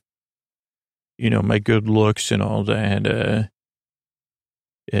either. My good looks and all that.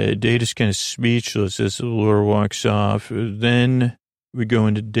 Data's kind of speechless as Laura walks off. Then we go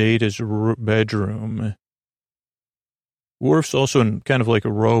into Data's bedroom. Worf's also in kind of like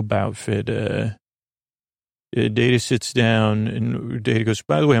a robe outfit. Data sits down and Data goes,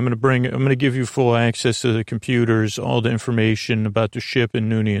 by the way, I'm going to give you full access to the computers, all the information about the ship and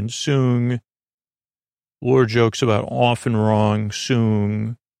Noonien and Soong. Lore jokes about often wrong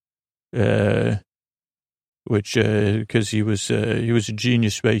Soong, which, cause he was a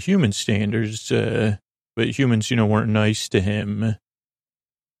genius by human standards, but humans, weren't nice to him.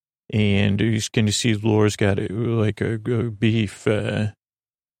 And he's going to see Lore's got a beef, and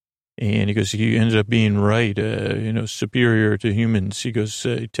he goes, he ends up being right, superior to humans. He goes,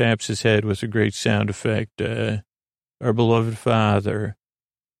 he taps his head with a great sound effect, our beloved father.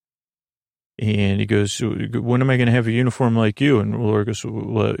 And he goes, when am I going to have a uniform like you? And Laura goes,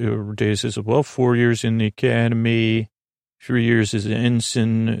 Data says, 4 years in the academy, 3 years as an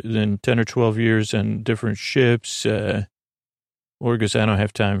ensign, then 10 or 12 years on different ships. Laura goes, I don't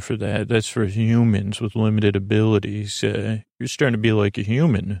have time for that. That's for humans with limited abilities. You're starting to be like a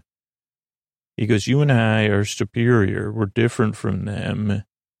human. He goes, you and I are superior. We're different from them.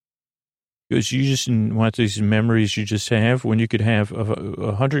 He goes, you just want these memories you just have when you could have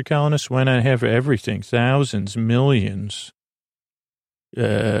 100 colonists? Why not have everything? Thousands, millions,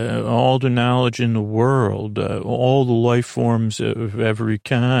 all the knowledge in the world, all the life forms of every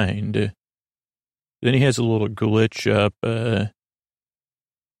kind. Then he has a little glitch up, and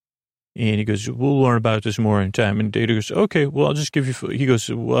he goes, we'll learn about this more in time. And Data goes, okay, well, I'll just give you, he goes,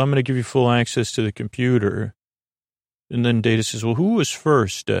 well, I'm going to give you full access to the computer. And then Data says, well, who was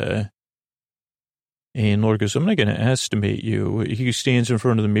first? And Lord goes, I'm not going to estimate you. He stands in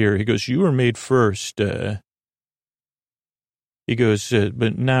front of the mirror. He goes, you were made first. He goes,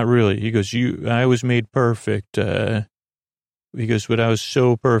 but not really. He goes, I was made perfect. Because but I was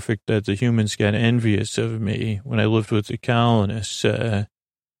so perfect that the humans got envious of me when I lived with the colonists,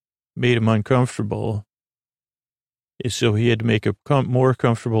 made him uncomfortable. So he had to make a more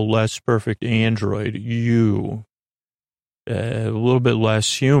comfortable, less perfect android, you, a little bit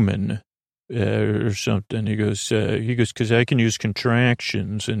less human, or something. He goes, because I can use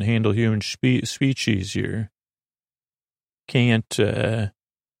contractions and handle human speech easier. Can't,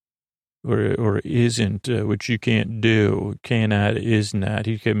 or isn't, which you can't do. Cannot, is not.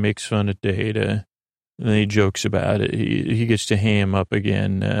 He makes fun of Data. And then he jokes about it. He gets to ham up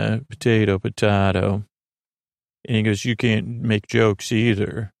again, potato. And he goes, you can't make jokes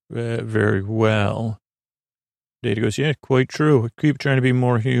either, very well. Data goes, yeah, quite true. I keep trying to be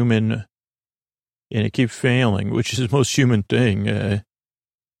more human, and it keeps failing, which is the most human thing. Then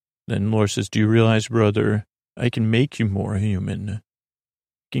Laura says, do you realize, brother, I can make you more human. I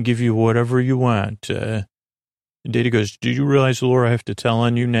can give you whatever you want. And Data goes, do you realize, Laura, I have to tell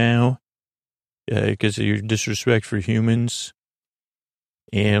on you now because of your disrespect for humans?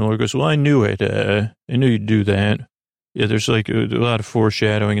 And Laura goes, well, I knew it. I knew you'd do that. Yeah, there's like a lot of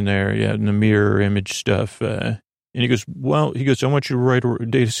foreshadowing in there. Yeah, and the mirror image stuff. And he goes, I want you to write,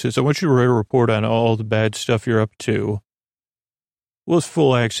 Data says, I want you to write a report on all the bad stuff you're up to. Well, it's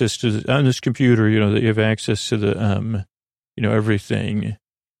full access to, on this computer, that you have access to the, everything.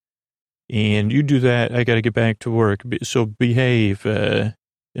 And you do that, I got to get back to work. So behave. And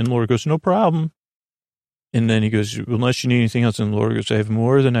Laura goes, no problem. And then he goes, unless you need anything else. And Laura goes, I have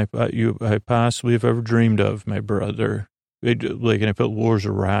more than I possibly have ever dreamed of, my brother. And I put Laura's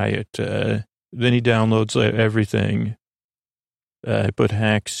a riot. Then he downloads everything. I put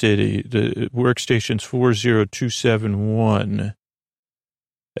Hack City. The workstation's 40271.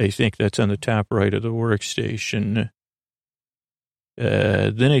 I think that's on the top right of the workstation.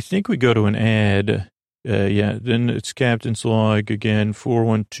 Then I think we go to an ad. Then it's Captain's Log again,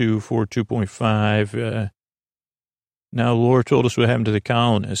 41242.5. Now, Laura told us what happened to the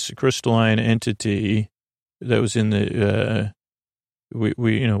colonists, a crystalline entity that was in the,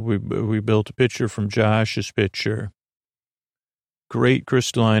 we built a picture from Josh's picture. Great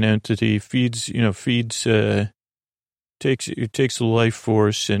crystalline entity feeds, takes the life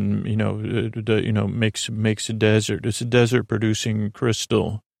force and, makes a desert. It's a desert producing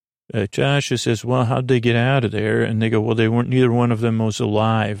crystal. Josh says, well, how'd they get out of there? And they go, well, neither one of them was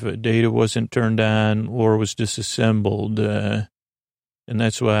alive. Data wasn't turned on or was disassembled. And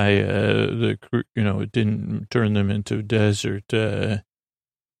that's why, it didn't turn them into a desert. There's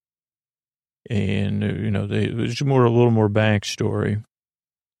a little more backstory.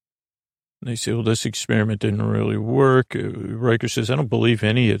 They say, well, this experiment didn't really work. Riker says, I don't believe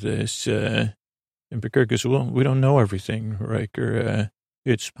any of this. And Picard goes, well, we don't know everything, Riker.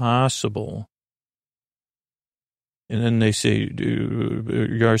 It's possible. And then they say,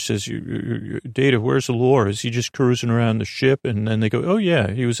 Yar says, Data, where's Laura? Is he just cruising around the ship? And then they go, oh, yeah,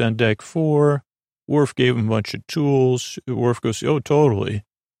 he was on deck 4. Worf gave him a bunch of tools. Worf goes, oh, totally.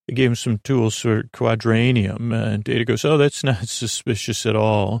 He gave him some tools for quadranium. And Data goes, oh, that's not suspicious at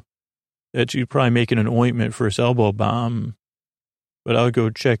all. That's you probably making an ointment for his elbow bomb. But I'll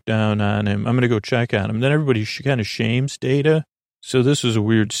go check down on him. I'm going to go check on him. Then everybody kind of shames Data. So this was a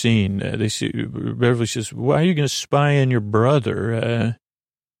weird scene. They see Beverly says, why are you going to spy on your brother?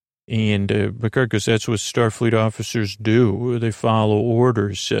 And Picard goes, that's what Starfleet officers do. They follow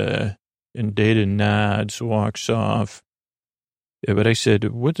orders. And Data nods, walks off. Yeah, but I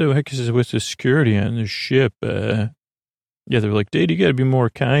said, what the heck is this with the security on the ship? They're like, Data, you got to be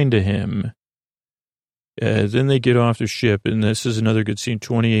more kind to him. Then they get off the ship, and this is another good scene,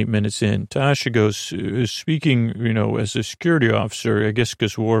 28 minutes in. Tasha goes, speaking, as a security officer, I guess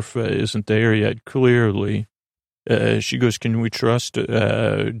because Worf isn't there yet, clearly. She goes, can we trust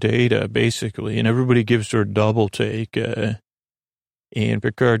Data, basically? And everybody gives her a double take. And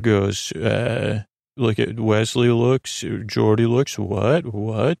Picard goes, look at Wesley looks, Geordi looks, what?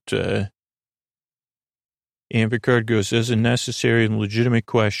 And Picard goes, there's a necessary and legitimate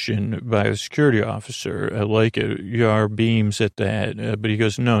question by a security officer. I like it. Yar beams at that. But he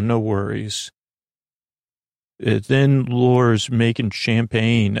goes, no worries. Then Laura's making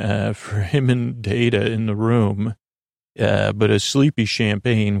champagne for him and Data in the room. But a sleepy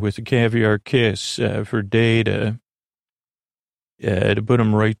champagne with a caviar kiss for Data to put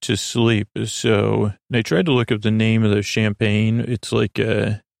him right to sleep. So I tried to look up the name of the champagne. It's like,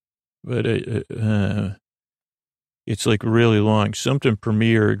 it's like really long, something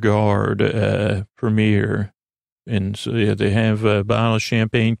Premier Guard, Premier. And so, they have a bottle of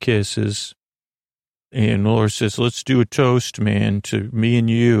champagne kisses. And Laura says, let's do a toast, man, to me and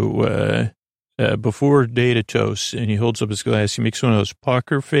you. before Data toasts, and he holds up his glass, he makes one of those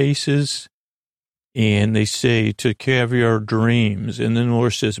pucker faces, and they say to caviar dreams. And then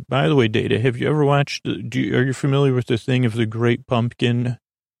Laura says, by the way, Data, have you ever watched, are you familiar with the thing of the Great Pumpkin?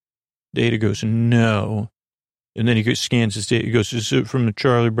 Data goes, no. And then he scans his data. He goes, is it from the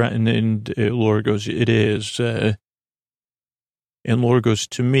Charlie Brown? And then Laura goes, it is. And Laura goes,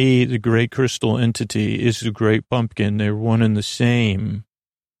 to me, the great crystal entity is the Great Pumpkin. They're one and the same.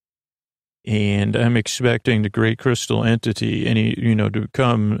 And I'm expecting the great crystal entity, to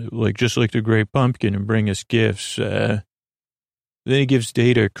come just like the Great Pumpkin and bring us gifts. Then he gives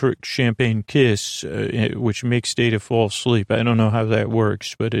Data a champagne kiss, which makes Data fall asleep. I don't know how that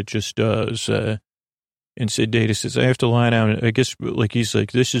works, but it just does. And so Data says, I have to lie down. I guess he's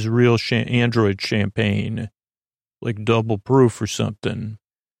like, this is real android champagne, like double proof or something.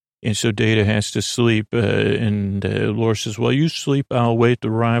 And so Data has to sleep. And Laura says, well, you sleep. I'll wait the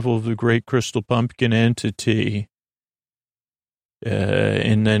arrival of the great crystal pumpkin entity.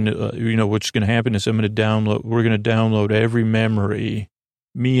 And then, what's going to happen is we're going to download every memory,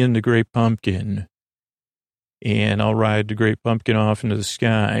 me and the Great Pumpkin, and I'll ride the Great Pumpkin off into the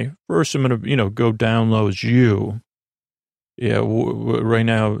sky. First, I'm going to, go download you. Yeah, right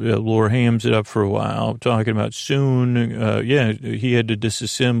now, Laura hams it up for a while, talking about soon. He had to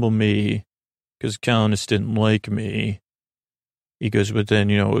disassemble me because colonists didn't like me. He goes, but then,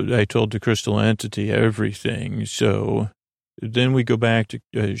 I told the crystal entity everything, so... Then we go back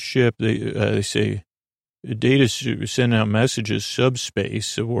to ship. They say, Data's sending out messages,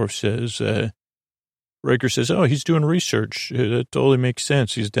 subspace. Worf says, Riker says, oh, he's doing research. That totally makes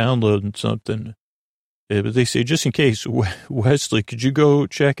sense. He's downloading something. But they say, just in case, Wesley, could you go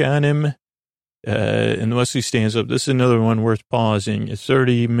check on him? And Wesley stands up. This is another one worth pausing.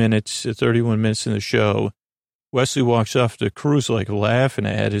 31 minutes in the show. Wesley walks off the cruise laughing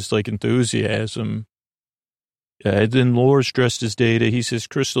at his enthusiasm. Then Laura's dressed as Data. He says,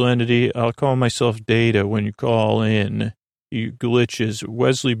 crystal entity, I'll call myself Data when you call in. He glitches.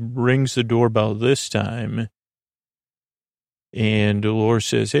 Wesley rings the doorbell this time. And Laura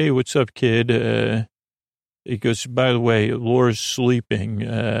says, hey, what's up, kid? He goes, by the way, Laura's sleeping.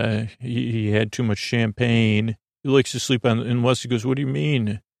 He had too much champagne. He likes to sleep on, and Wesley goes, what do you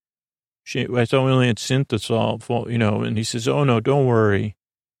mean? I thought we only had synthesol, and he says, oh, no, don't worry.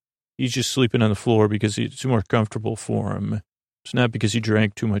 He's just sleeping on the floor because it's more comfortable for him. It's not because he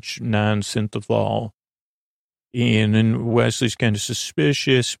drank too much non-synthethol. And then Wesley's kind of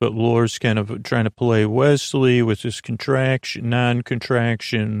suspicious, but Laura's kind of trying to play Wesley with his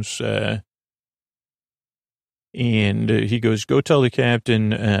non-contractions. And he goes, go tell the captain,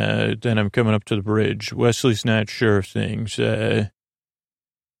 then I'm coming up to the bridge. Wesley's not sure of things.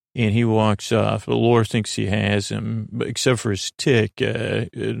 And he walks off, but Laura thinks he has him, except for his tick,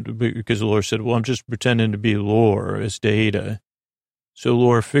 because Laura said, well, I'm just pretending to be Laura as Data. So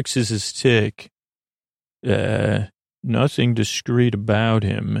Laura fixes his tick. Nothing discreet about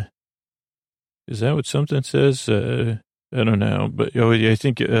him. Is that what something says? I don't know, but I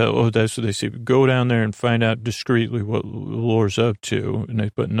think, that's what they say. Go down there and find out discreetly what Laura's up to, and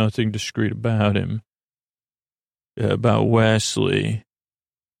they put nothing discreet about him. About Wesley.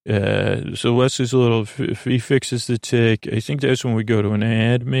 So Wesley's if he fixes the tick, I think that's when we go to an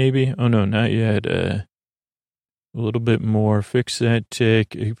ad, maybe. Oh, no, not yet. A little bit more. Fix that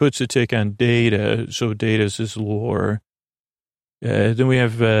tick. He puts the tick on Data, so Data's his lore. Then we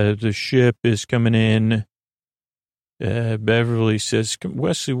have the ship is coming in. Beverly says,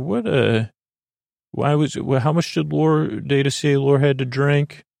 Wesley, how much did Data say Laura had to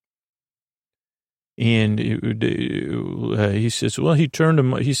drink? And he says, well,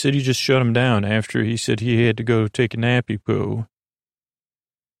 he said he just shut him down after he said he had to go take a nappy poo.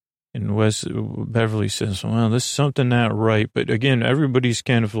 And Beverly says, well, this is something not right. But again, everybody's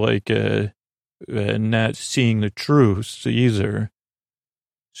kind of not seeing the truth either.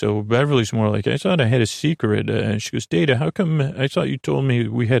 So Beverly's more like, I thought I had a secret. And she goes, Data, how come I thought you told me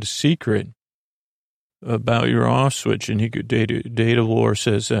we had a secret about your off switch? And Data Lore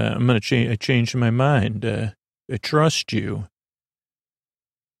says, I'm going to I changed my mind. I trust you.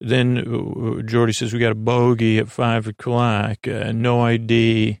 Then Geordi says, we got a bogey at 5 o'clock, no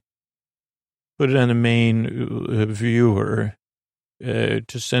ID. Put it on the main viewer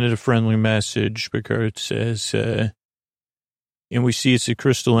to send it a friendly message. Picard says, and we see it's a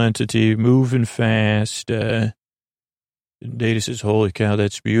crystal entity moving fast. Data says, holy cow,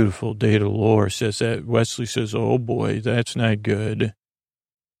 that's beautiful. Data Lore says that. Wesley says, oh boy, that's not good.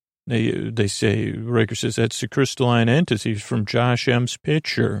 They say, Riker says, that's the crystalline entity from Josh M's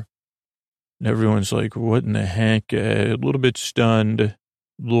picture. And everyone's like, what in the heck? A little bit stunned.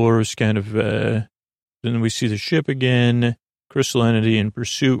 Laura's kind of, then we see the ship again, crystal entity in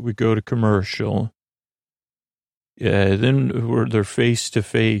pursuit. We go to commercial. Then they're face to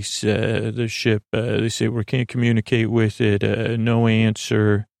face, the ship. They say we can't communicate with it. No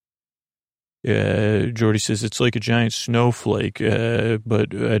answer. Jordy says it's like a giant snowflake,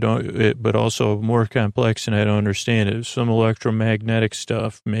 but also more complex, and I don't understand it. Some electromagnetic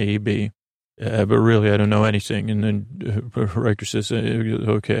stuff, maybe, but really I don't know anything. And then Riker says,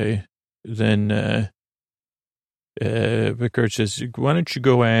 "Okay." Then Picard says, "Why don't you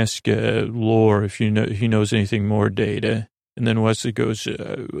go ask Lore if he knows anything more, Data?" And then Wesley goes,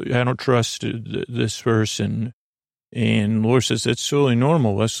 "I don't trust this person." And Lore says, "That's totally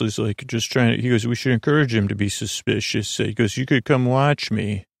normal." Wesley's like, he goes, "We should encourage him to be suspicious." He goes, "You could come watch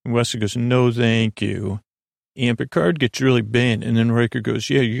me." And Wesley goes, "No, thank you." And Picard gets really bent. And then Riker goes,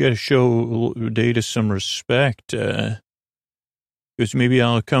 "Yeah, you got to show Data some respect." Goes, "Maybe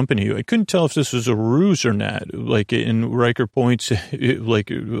I'll accompany you." I couldn't tell if this was a ruse or not. And Riker points at, I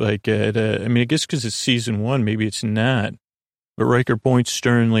mean, I guess because it's season 1, maybe it's not. But Riker points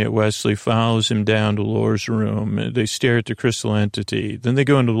sternly at Wesley, follows him down to Lore's room. They stare at the crystal entity. Then they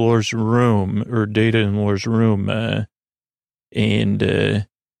go into Lore's room, or Data in Lore's room, and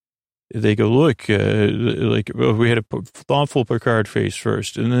they go, "Look, we had a thoughtful Picard face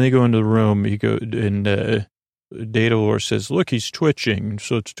first." And then they go into the room. Datalore says, "Look, he's twitching,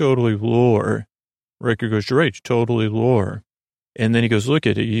 so it's totally Lore." Riker goes, "You're right, totally Lore." And then he goes, "Look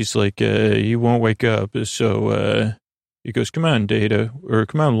at it." He's like, "He won't wake up." So he goes, "Come on, Data," or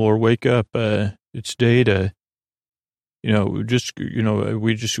 "Come on, Lore, wake up. It's Data. We just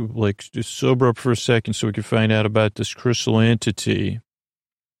sober up for a second so we can find out about this crystal entity."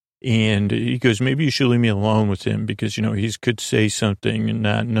 And he goes, "Maybe you should leave me alone with him because, he could say something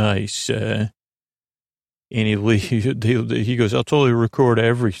not nice." And he goes, "I'll totally record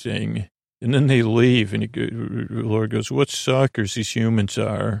everything." And then they leave, and Lore goes, "What suckers these humans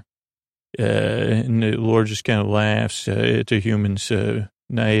are." And the Lord just kind of laughs at the humans'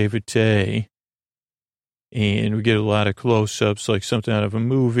 naivete. And we get a lot of close-ups, like something out of a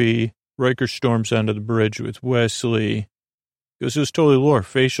movie. Riker storms onto the bridge with Wesley. Goes, "It was totally Lore,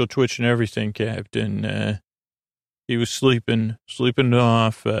 facial twitch and everything, Captain." He was sleeping it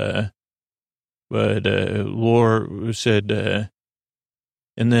off. But Lore said,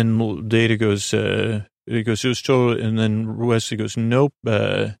 and then Data goes, "It was totally," and then Wesley goes, "Nope,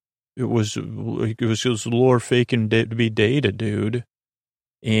 it was Lore faking to be Data, dude."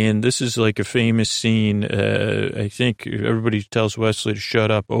 And this is like a famous scene. I think everybody tells Wesley to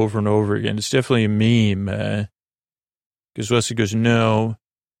shut up over and over again. It's definitely a meme. Because Wesley goes, "No."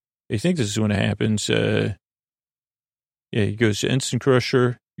 I think this is when it happens. He goes, "Ensign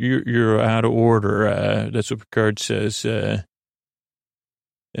Crusher, you're out of order." That's what Picard says. And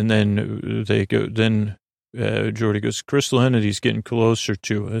then they go, Geordi goes, "Crystal entity's getting closer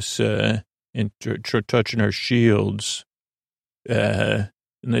to us, and touching our shields." And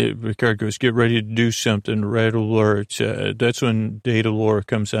Picard goes, "Get ready to do something, red alert." That's when Datalore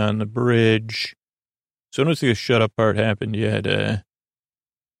comes on the bridge. So I don't think the shut up part happened yet. Then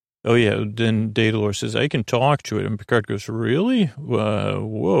Datalore says, "I can talk to it." And Picard goes, "Really?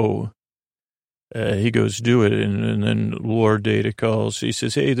 Whoa." He goes, "Do it." And then Lord Data calls. He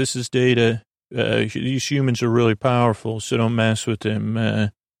says, "Hey, this is Data. These humans are really powerful, so don't mess with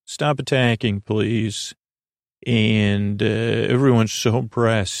them. Stop attacking, please." And everyone's so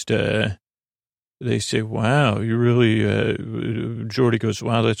impressed. They say, "Wow, you really," Geordi goes,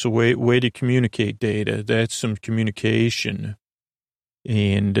 "Wow, that's a way to communicate, Data. That's some communication."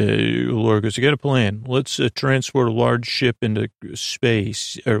 And Laura goes, "I got a plan. Let's transport a large ship into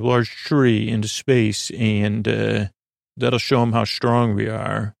space, or a large tree into space, and that'll show them how strong we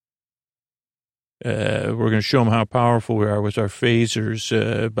are. We're going to show them how powerful we are with our phasers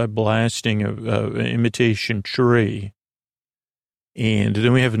by blasting an imitation tree." And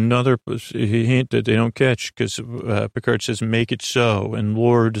then we have another hint that they don't catch because Picard says, "Make it so." And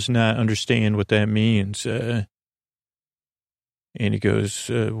Laura does not understand what that means. And he goes,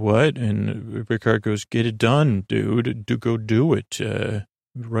 "What?" And Picard goes, "Get it done, dude. Go do it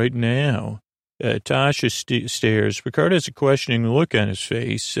right now." Tasha stares. Picard has a questioning look on his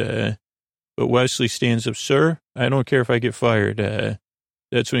face. But Wesley stands up. "Sir, I don't care if I get fired."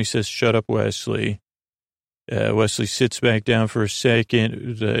 That's when he says, "Shut up, Wesley." Wesley sits back down for a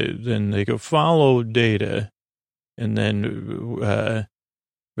second. Then they go, "Follow Data." And then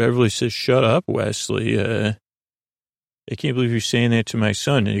Beverly says, "Shut up, Wesley. I can't believe you're saying that to my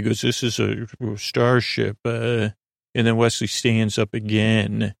son." And he goes, "This is a starship." And then Wesley stands up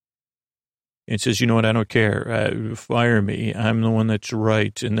again. and says, you know what, I don't care. Fire me. I'm the one that's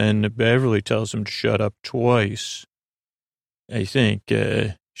right. And then Beverly tells him to shut up twice. I think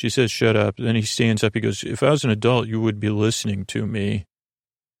she says, shut up. Then he stands up. He goes, if I was an adult, you would be listening to me.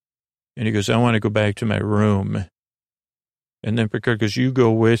 And he goes, I want to go back to my room. And then Picard goes, you go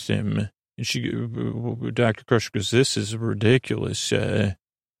with him. And Dr. Crusher goes, this is ridiculous. She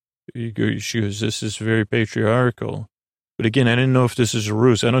goes, this is very patriarchal. But again, I didn't know if this is a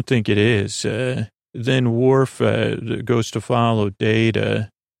ruse. I don't think it is. Then Worf goes to follow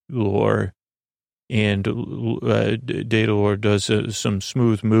Datalore, and Datalore does some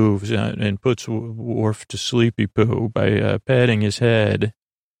smooth moves and puts Worf to sleepy poo by patting his head.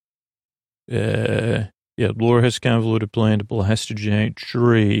 Lore has convoluted plan to blast a giant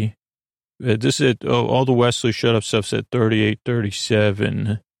tree. All the Wesley shut up stuff's at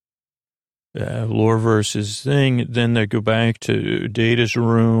 38-37. Lore versus thing. Then they go back to Data's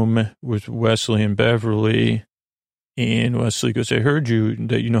room with Wesley and Beverly. And Wesley goes, I heard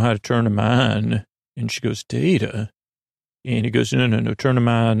that you know how to turn them on. And she goes, Data? And he goes, no, turn them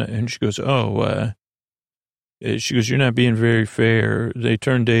on. And she goes, she goes, you're not being very fair. They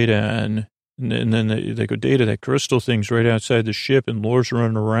turn Data on. And then they go, Data, that crystal thing's right outside the ship and Lore's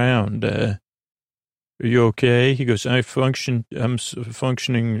running around. Are you okay? He goes, I'm functioning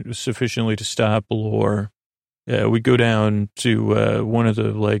sufficiently to stop Lore. We go down to one of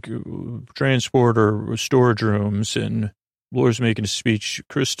the transporter storage rooms, and Lore's making a speech.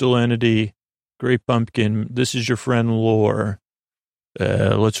 Crystal entity, great pumpkin. This is your friend Lore.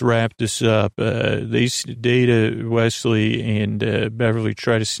 Let's wrap this up. Data, Wesley, and Beverly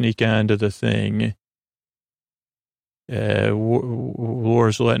try to sneak onto the thing.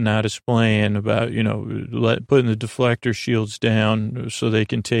 Lore's letting out his plan about, putting the deflector shields down so they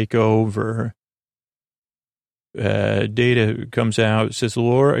can take over. Data comes out, says,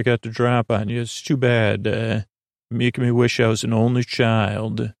 Lore, I got the drop on you. It's too bad. Making me wish I was an only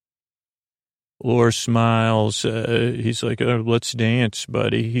child. Lore smiles. He's like, let's dance,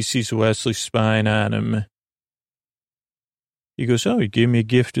 buddy. He sees Wesley spying on him. He goes, he gave me a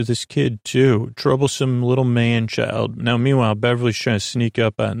gift to this kid, too. Troublesome little man-child. Now, meanwhile, Beverly's trying to sneak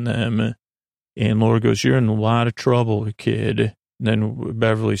up on them. And Laura goes, you're in a lot of trouble, kid. And then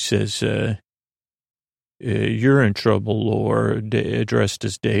Beverly says, you're in trouble, Laura, addressed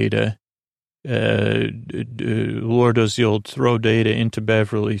as Data. Laura does the old throw Data into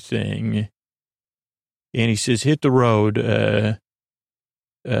Beverly thing. And he says, hit the road.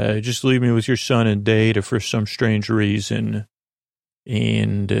 Just leave me with your son and Data for some strange reason.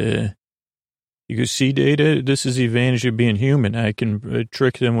 And you go, see, Data, this is the advantage of being human. I can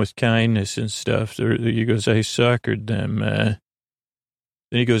trick them with kindness and stuff. He goes, I suckered them. Then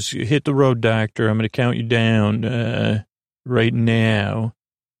he goes, hit the road, doctor. I'm going to count you down right now.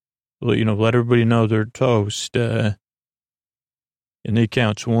 Let everybody know they're toast. And he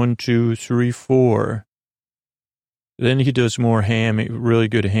counts 1, 2, 3, 4. Then he does more really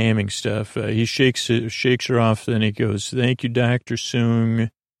good hamming stuff. He shakes her off. Then he goes, thank you, Dr.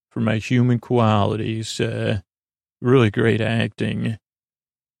 Soong, for my human qualities. Really great acting.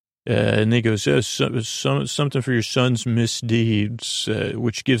 And he goes, something for your son's misdeeds,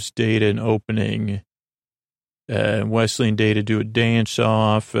 which gives Data an opening. Wesley and Data do a dance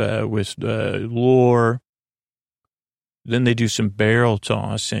off with Lore. Then they do some barrel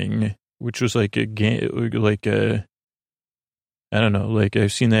tossing, which was like a game, I don't know,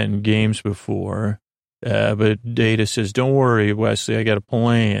 I've seen that in games before. But Data says, don't worry, Wesley, I got a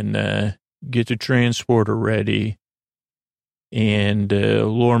plan. Get the transporter ready. And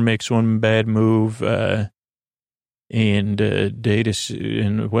Lore makes one bad move. And Data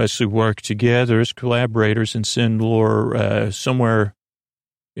and Wesley work together as collaborators and send Lore somewhere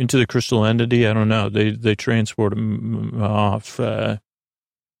into the crystal entity. I don't know. They transport him off. And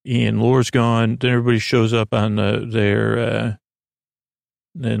Lore's gone. Then everybody shows up on their...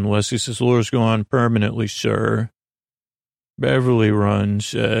 Then Wesley says, Lore's gone permanently, sir. Beverly runs,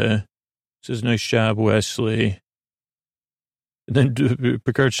 says, nice job, Wesley. And then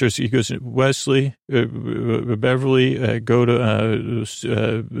Picard starts, he goes, Wesley, Beverly, go to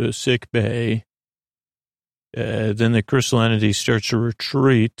sick bay. Then the crystal entity starts to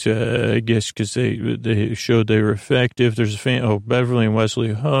retreat, I guess, because they showed they were effective. There's Beverly and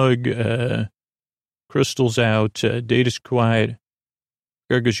Wesley hug. Crystal's out. Data's quiet.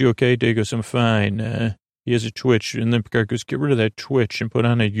 Picard goes, you okay? Data goes, I'm fine. He has a twitch. And then Picard goes, get rid of that twitch and put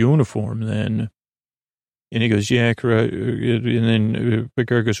on a uniform then. And he goes, yeah, correct. And then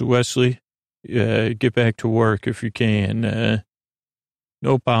Picard goes, Wesley, get back to work if you can.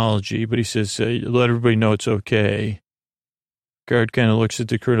 No apology, but he says, let everybody know it's okay. Guard kind of looks at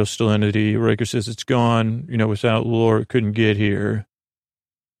the crystal entity. Riker says, it's gone. Without lore, it couldn't get here.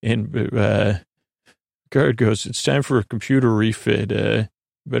 And Guard goes, it's time for a computer refit.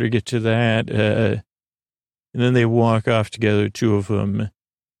 Better get to that. And then they walk off together, two of them.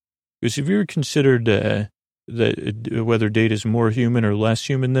 Because have you ever considered whether Data's more human or less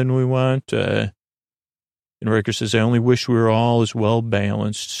human than we want? And Riker says, I only wish we were all as well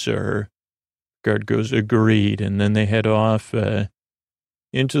balanced, sir. Guard goes, agreed. And then they head off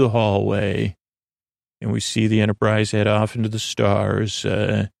into the hallway. And we see the Enterprise head off into the stars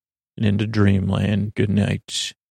and into dreamland. Good night.